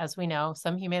 which, as we know,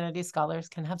 some humanities scholars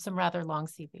can have some rather long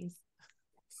CVs?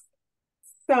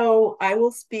 So I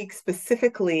will speak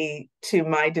specifically to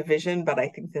my division, but I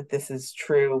think that this is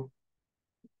true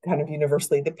kind of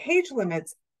universally. The page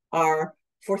limits are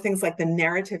for things like the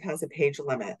narrative has a page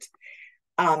limit.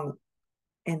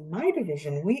 In my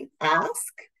division, we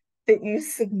ask that you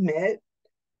submit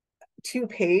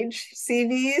 2-page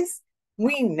CVs.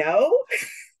 We know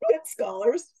that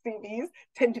scholars' CVs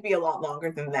tend to be a lot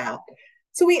longer than that.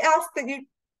 So we ask that you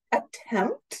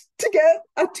attempt to get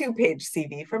a 2-page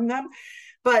CV from them.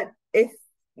 But if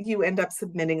you end up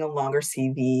submitting a longer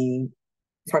CV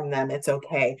from them, it's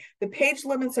okay. The page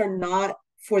limits are not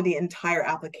for the entire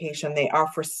application. They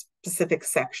are for specific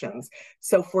sections.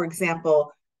 So for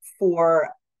example, for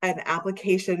an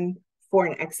application for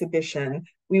an exhibition,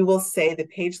 we will say the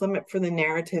page limit for the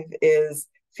narrative is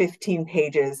 15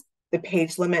 pages. The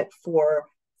page limit for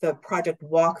the project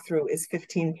walkthrough is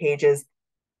 15 pages.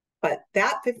 But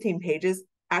that 15 pages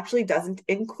actually doesn't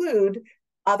include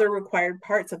other required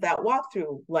parts of that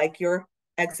walkthrough, like your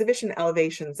exhibition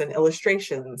elevations and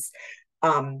illustrations.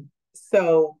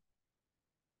 So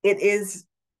it is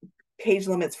page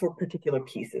limits for particular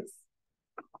pieces.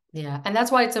 Yeah, and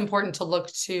that's why it's important to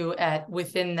look to at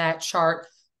within that chart,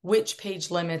 which page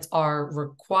limits are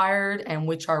required and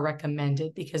which are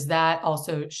recommended, because that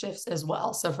also shifts as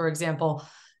well. So for example,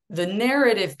 the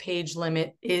narrative page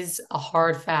limit is a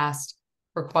hard, fast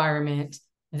requirement.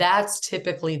 That's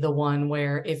typically the one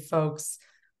where if folks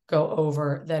go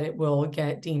over that, it will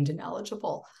get deemed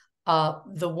ineligible.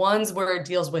 The ones where it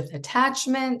deals with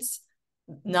attachments,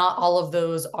 not all of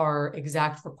those are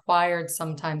exact required.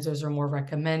 Sometimes those are more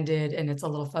recommended and it's a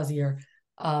little fuzzier.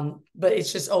 But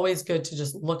it's just always good to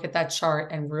just look at that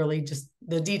chart and really just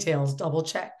the details, double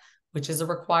check, which is a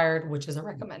required, which is a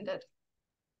recommended.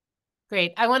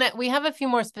 Great. We have a few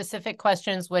more specific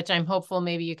questions, which I'm hopeful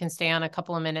maybe you can stay on a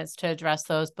couple of minutes to address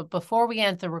those. But before we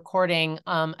end the recording,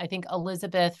 I think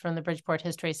Elizabeth from the Bridgeport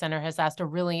History Center has asked a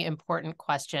really important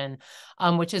question,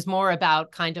 which is more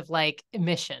about kind of like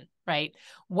mission, right?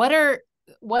 What does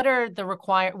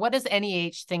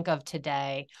NEH think of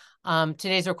today?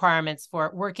 Today's requirements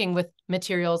for working with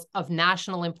materials of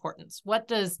national importance. What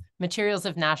does materials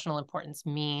of national importance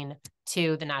mean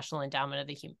to the National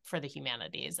Endowment for the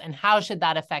Humanities, and how should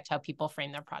that affect how people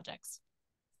frame their projects?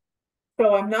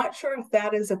 So I'm not sure if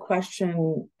that is a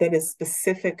question that is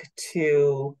specific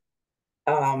to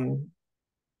a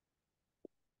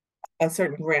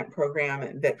certain grant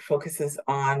program that focuses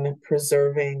on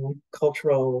preserving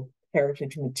cultural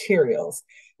heritage materials.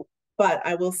 But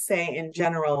I will say in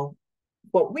general,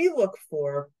 what we look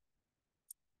for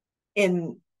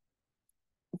in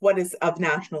what is of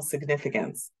national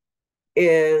significance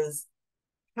is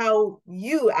how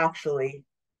you actually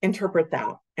interpret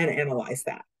that and analyze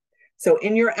that. So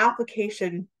in your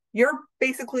application, you're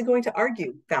basically going to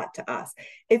argue that to us.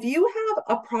 If you have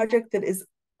a project that is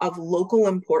of local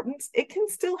importance, it can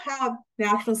still have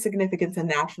national significance and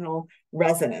national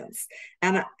resonance.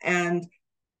 And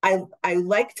I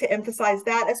like to emphasize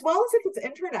that, as well as if it's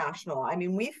international. I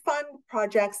mean, we fund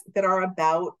projects that are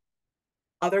about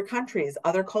other countries,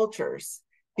 other cultures,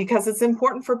 because it's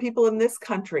important for people in this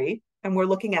country, and we're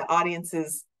looking at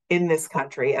audiences in this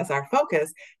country as our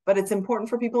focus, but it's important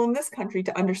for people in this country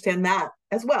to understand that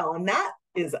as well, and that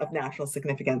is of national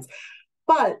significance.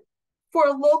 But for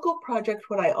a local project,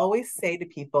 what I always say to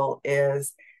people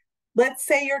is, let's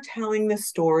say you're telling the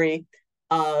story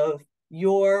of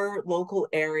your local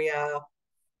area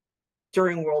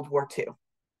during World War II.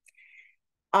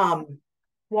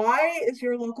 Why is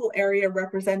your local area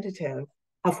representative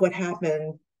of what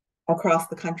happened across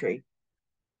the country?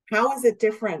 How is it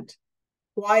different?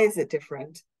 Why is it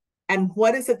different? And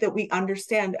what is it that we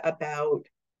understand about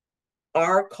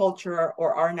our culture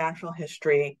or our national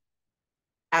history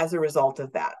as a result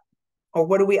of that? Or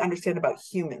what do we understand about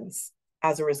humans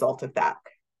as a result of that?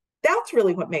 That's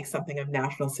really what makes something of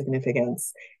national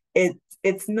significance.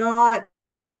 It's not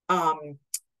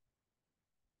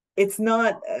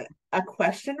a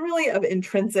question really of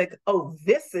intrinsic, oh,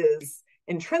 this is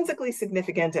intrinsically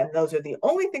significant and those are the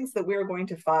only things that we're going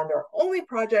to fund, or only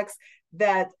projects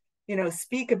that, you know,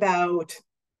 speak about,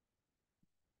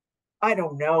 I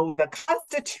don't know, the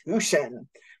Constitution.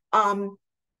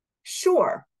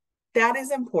 Sure, that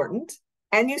is important.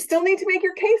 And you still need to make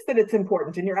your case that it's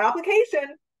important in your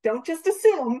application. Don't just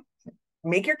assume,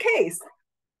 make your case.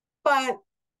 But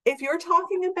if you're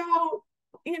talking about,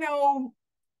 you know,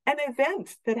 an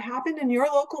event that happened in your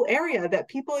local area that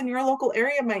people in your local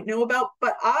area might know about,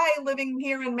 but I, living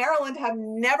here in Maryland, have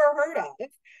never heard of,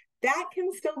 that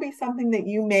can still be something that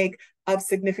you make of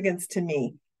significance to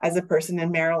me as a person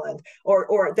in Maryland,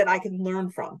 or that I can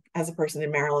learn from as a person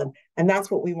in Maryland. And that's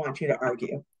what we want you to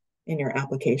argue in your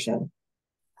application.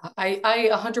 I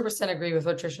 100% agree with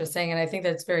what Tricia is saying. And I think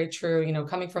that's very true. You know,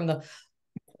 coming from the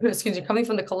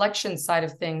collection side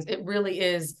of things, it really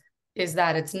is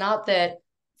that it's not that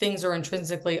things are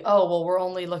intrinsically, oh, well, we're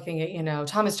only looking at, you know,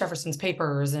 Thomas Jefferson's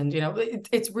papers. And, you know,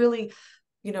 it's really,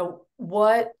 you know,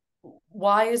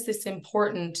 why is this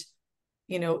important,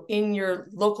 you know, in your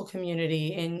local community,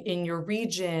 in your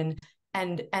region,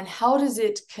 and how does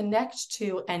it connect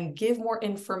to and give more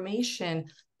information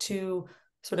to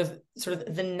sort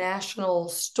of the national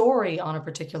story on a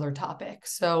particular topic.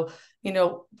 So, you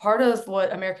know, part of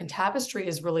what American Tapestry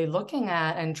is really looking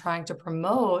at and trying to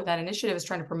promote, that initiative is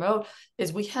trying to promote,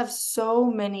 is we have so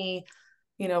many,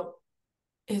 you know,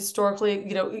 historically,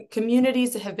 you know,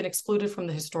 communities that have been excluded from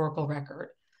the historical record,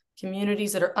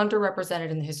 communities that are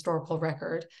underrepresented in the historical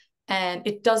record. And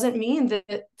it doesn't mean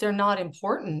that they're not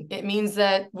important. It means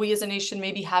that we as a nation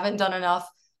maybe haven't done enough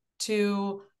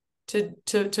to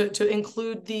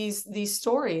include these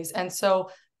stories. And so,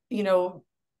 you know,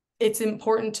 it's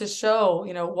important to show,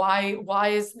 you know, why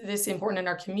is this important in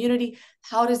our community?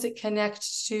 How does it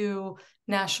connect to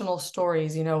national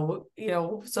stories? You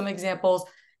know, some examples,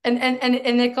 and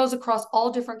it goes across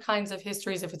all different kinds of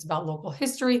histories. If it's about local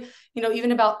history, you know,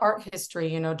 even about art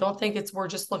history, you know, don't think we're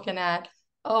just looking at,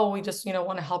 oh, we just, you know,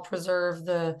 want to help preserve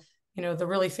the, you know, the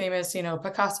really famous, you know,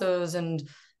 Picassos and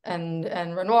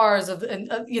Renoirs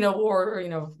you know, or you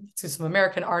know, to some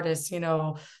American artists, you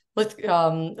know, with you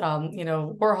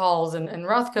know, Warhols and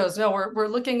Rothkos. No, we're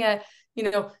looking at, you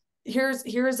know,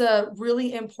 here's a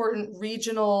really important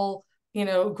regional, you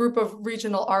know, group of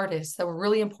regional artists that were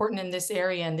really important in this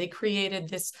area, and they created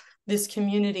this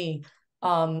community.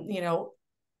 You know,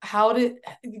 how to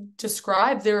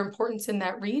describe their importance in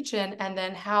that region, and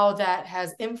then how that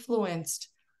has influenced,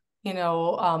 you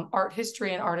know, art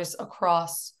history and artists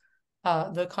across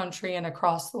the country and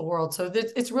across the world. So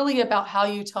it's really about how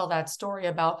you tell that story,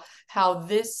 about how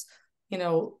this, you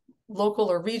know,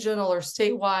 local or regional or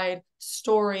statewide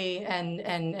story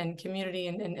and community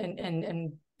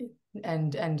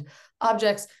and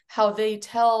objects, how they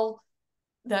tell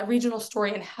that regional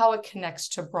story and how it connects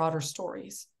to broader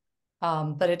stories.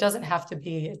 But it doesn't have to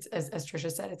be, it's, as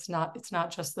Tricia said, it's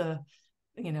not just the,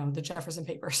 you know, the Jefferson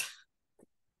papers.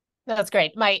 That's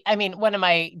great. One of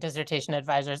my dissertation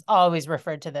advisors always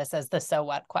referred to this as the so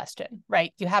what question,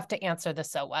 right? You have to answer the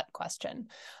so what question.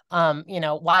 You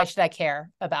know, why should I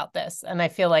care about this? And I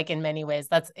feel like in many ways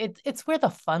it's where the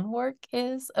fun work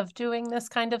is of doing this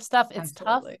kind of stuff. It's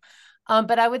Absolutely. Tough.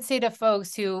 But I would say to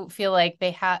folks who feel like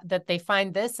they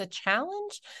find this a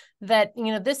challenge, that,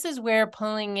 you know, this is where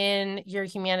pulling in your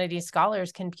humanities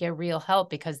scholars can be a real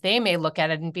help, because they may look at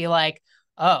it and be like,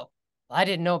 oh, I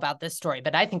didn't know about this story,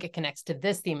 but I think it connects to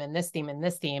this theme and this theme and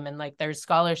this theme. And like, there's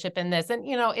scholarship in this, and,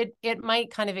 you know, it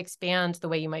might kind of expand the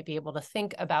way you might be able to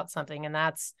think about something. And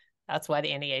that's why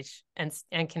the NEH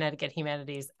and Connecticut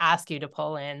Humanities ask you to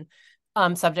pull in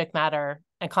subject matter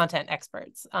and content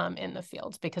experts in the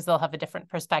field, because they'll have a different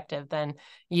perspective than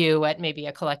you at maybe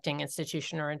a collecting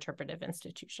institution or interpretive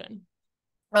institution.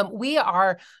 We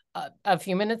are a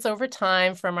few minutes over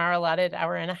time from our allotted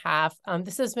hour and a half.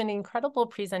 This has been an incredible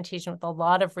presentation with a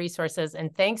lot of resources,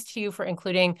 and thanks to you for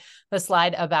including the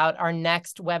slide about our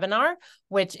next webinar,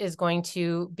 which is going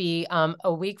to be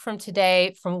a week from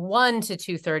today from 1 to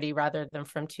 2:30 rather than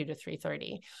from 2 to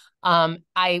 3:30.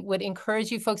 I would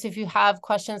encourage you folks, if you have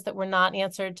questions that were not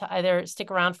answered, to either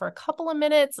stick around for a couple of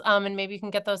minutes and maybe you can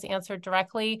get those answered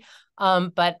directly.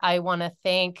 But I want to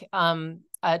thank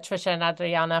Tricia and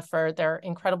Adriana for their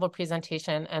incredible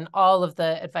presentation and all of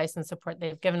the advice and support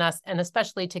they've given us, and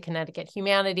especially to Connecticut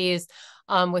Humanities,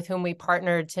 with whom we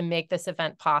partnered to make this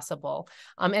event possible.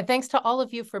 And thanks to all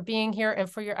of you for being here and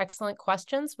for your excellent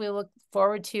questions. We look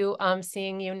forward to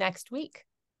seeing you next week.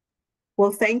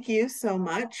 Well, thank you so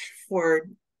much for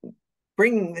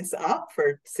bringing this up,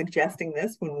 for suggesting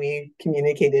this when we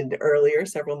communicated earlier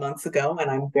several months ago. And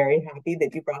I'm very happy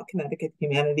that you brought Connecticut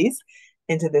Humanities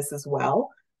into this as well.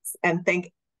 And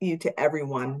thank you to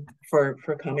everyone for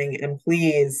coming. And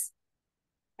please,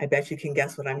 I bet you can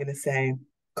guess what I'm going to say.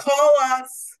 Call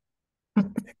us.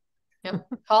 Yep.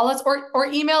 Call us or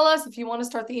email us if you want to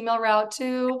start the email route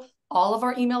too. All of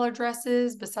our email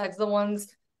addresses, besides the ones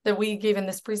that we gave in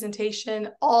this presentation,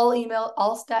 all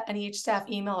NEH staff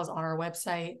email is on our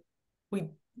website.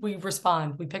 We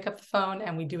respond, we pick up the phone,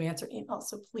 and we do answer emails.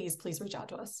 So please reach out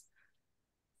to us.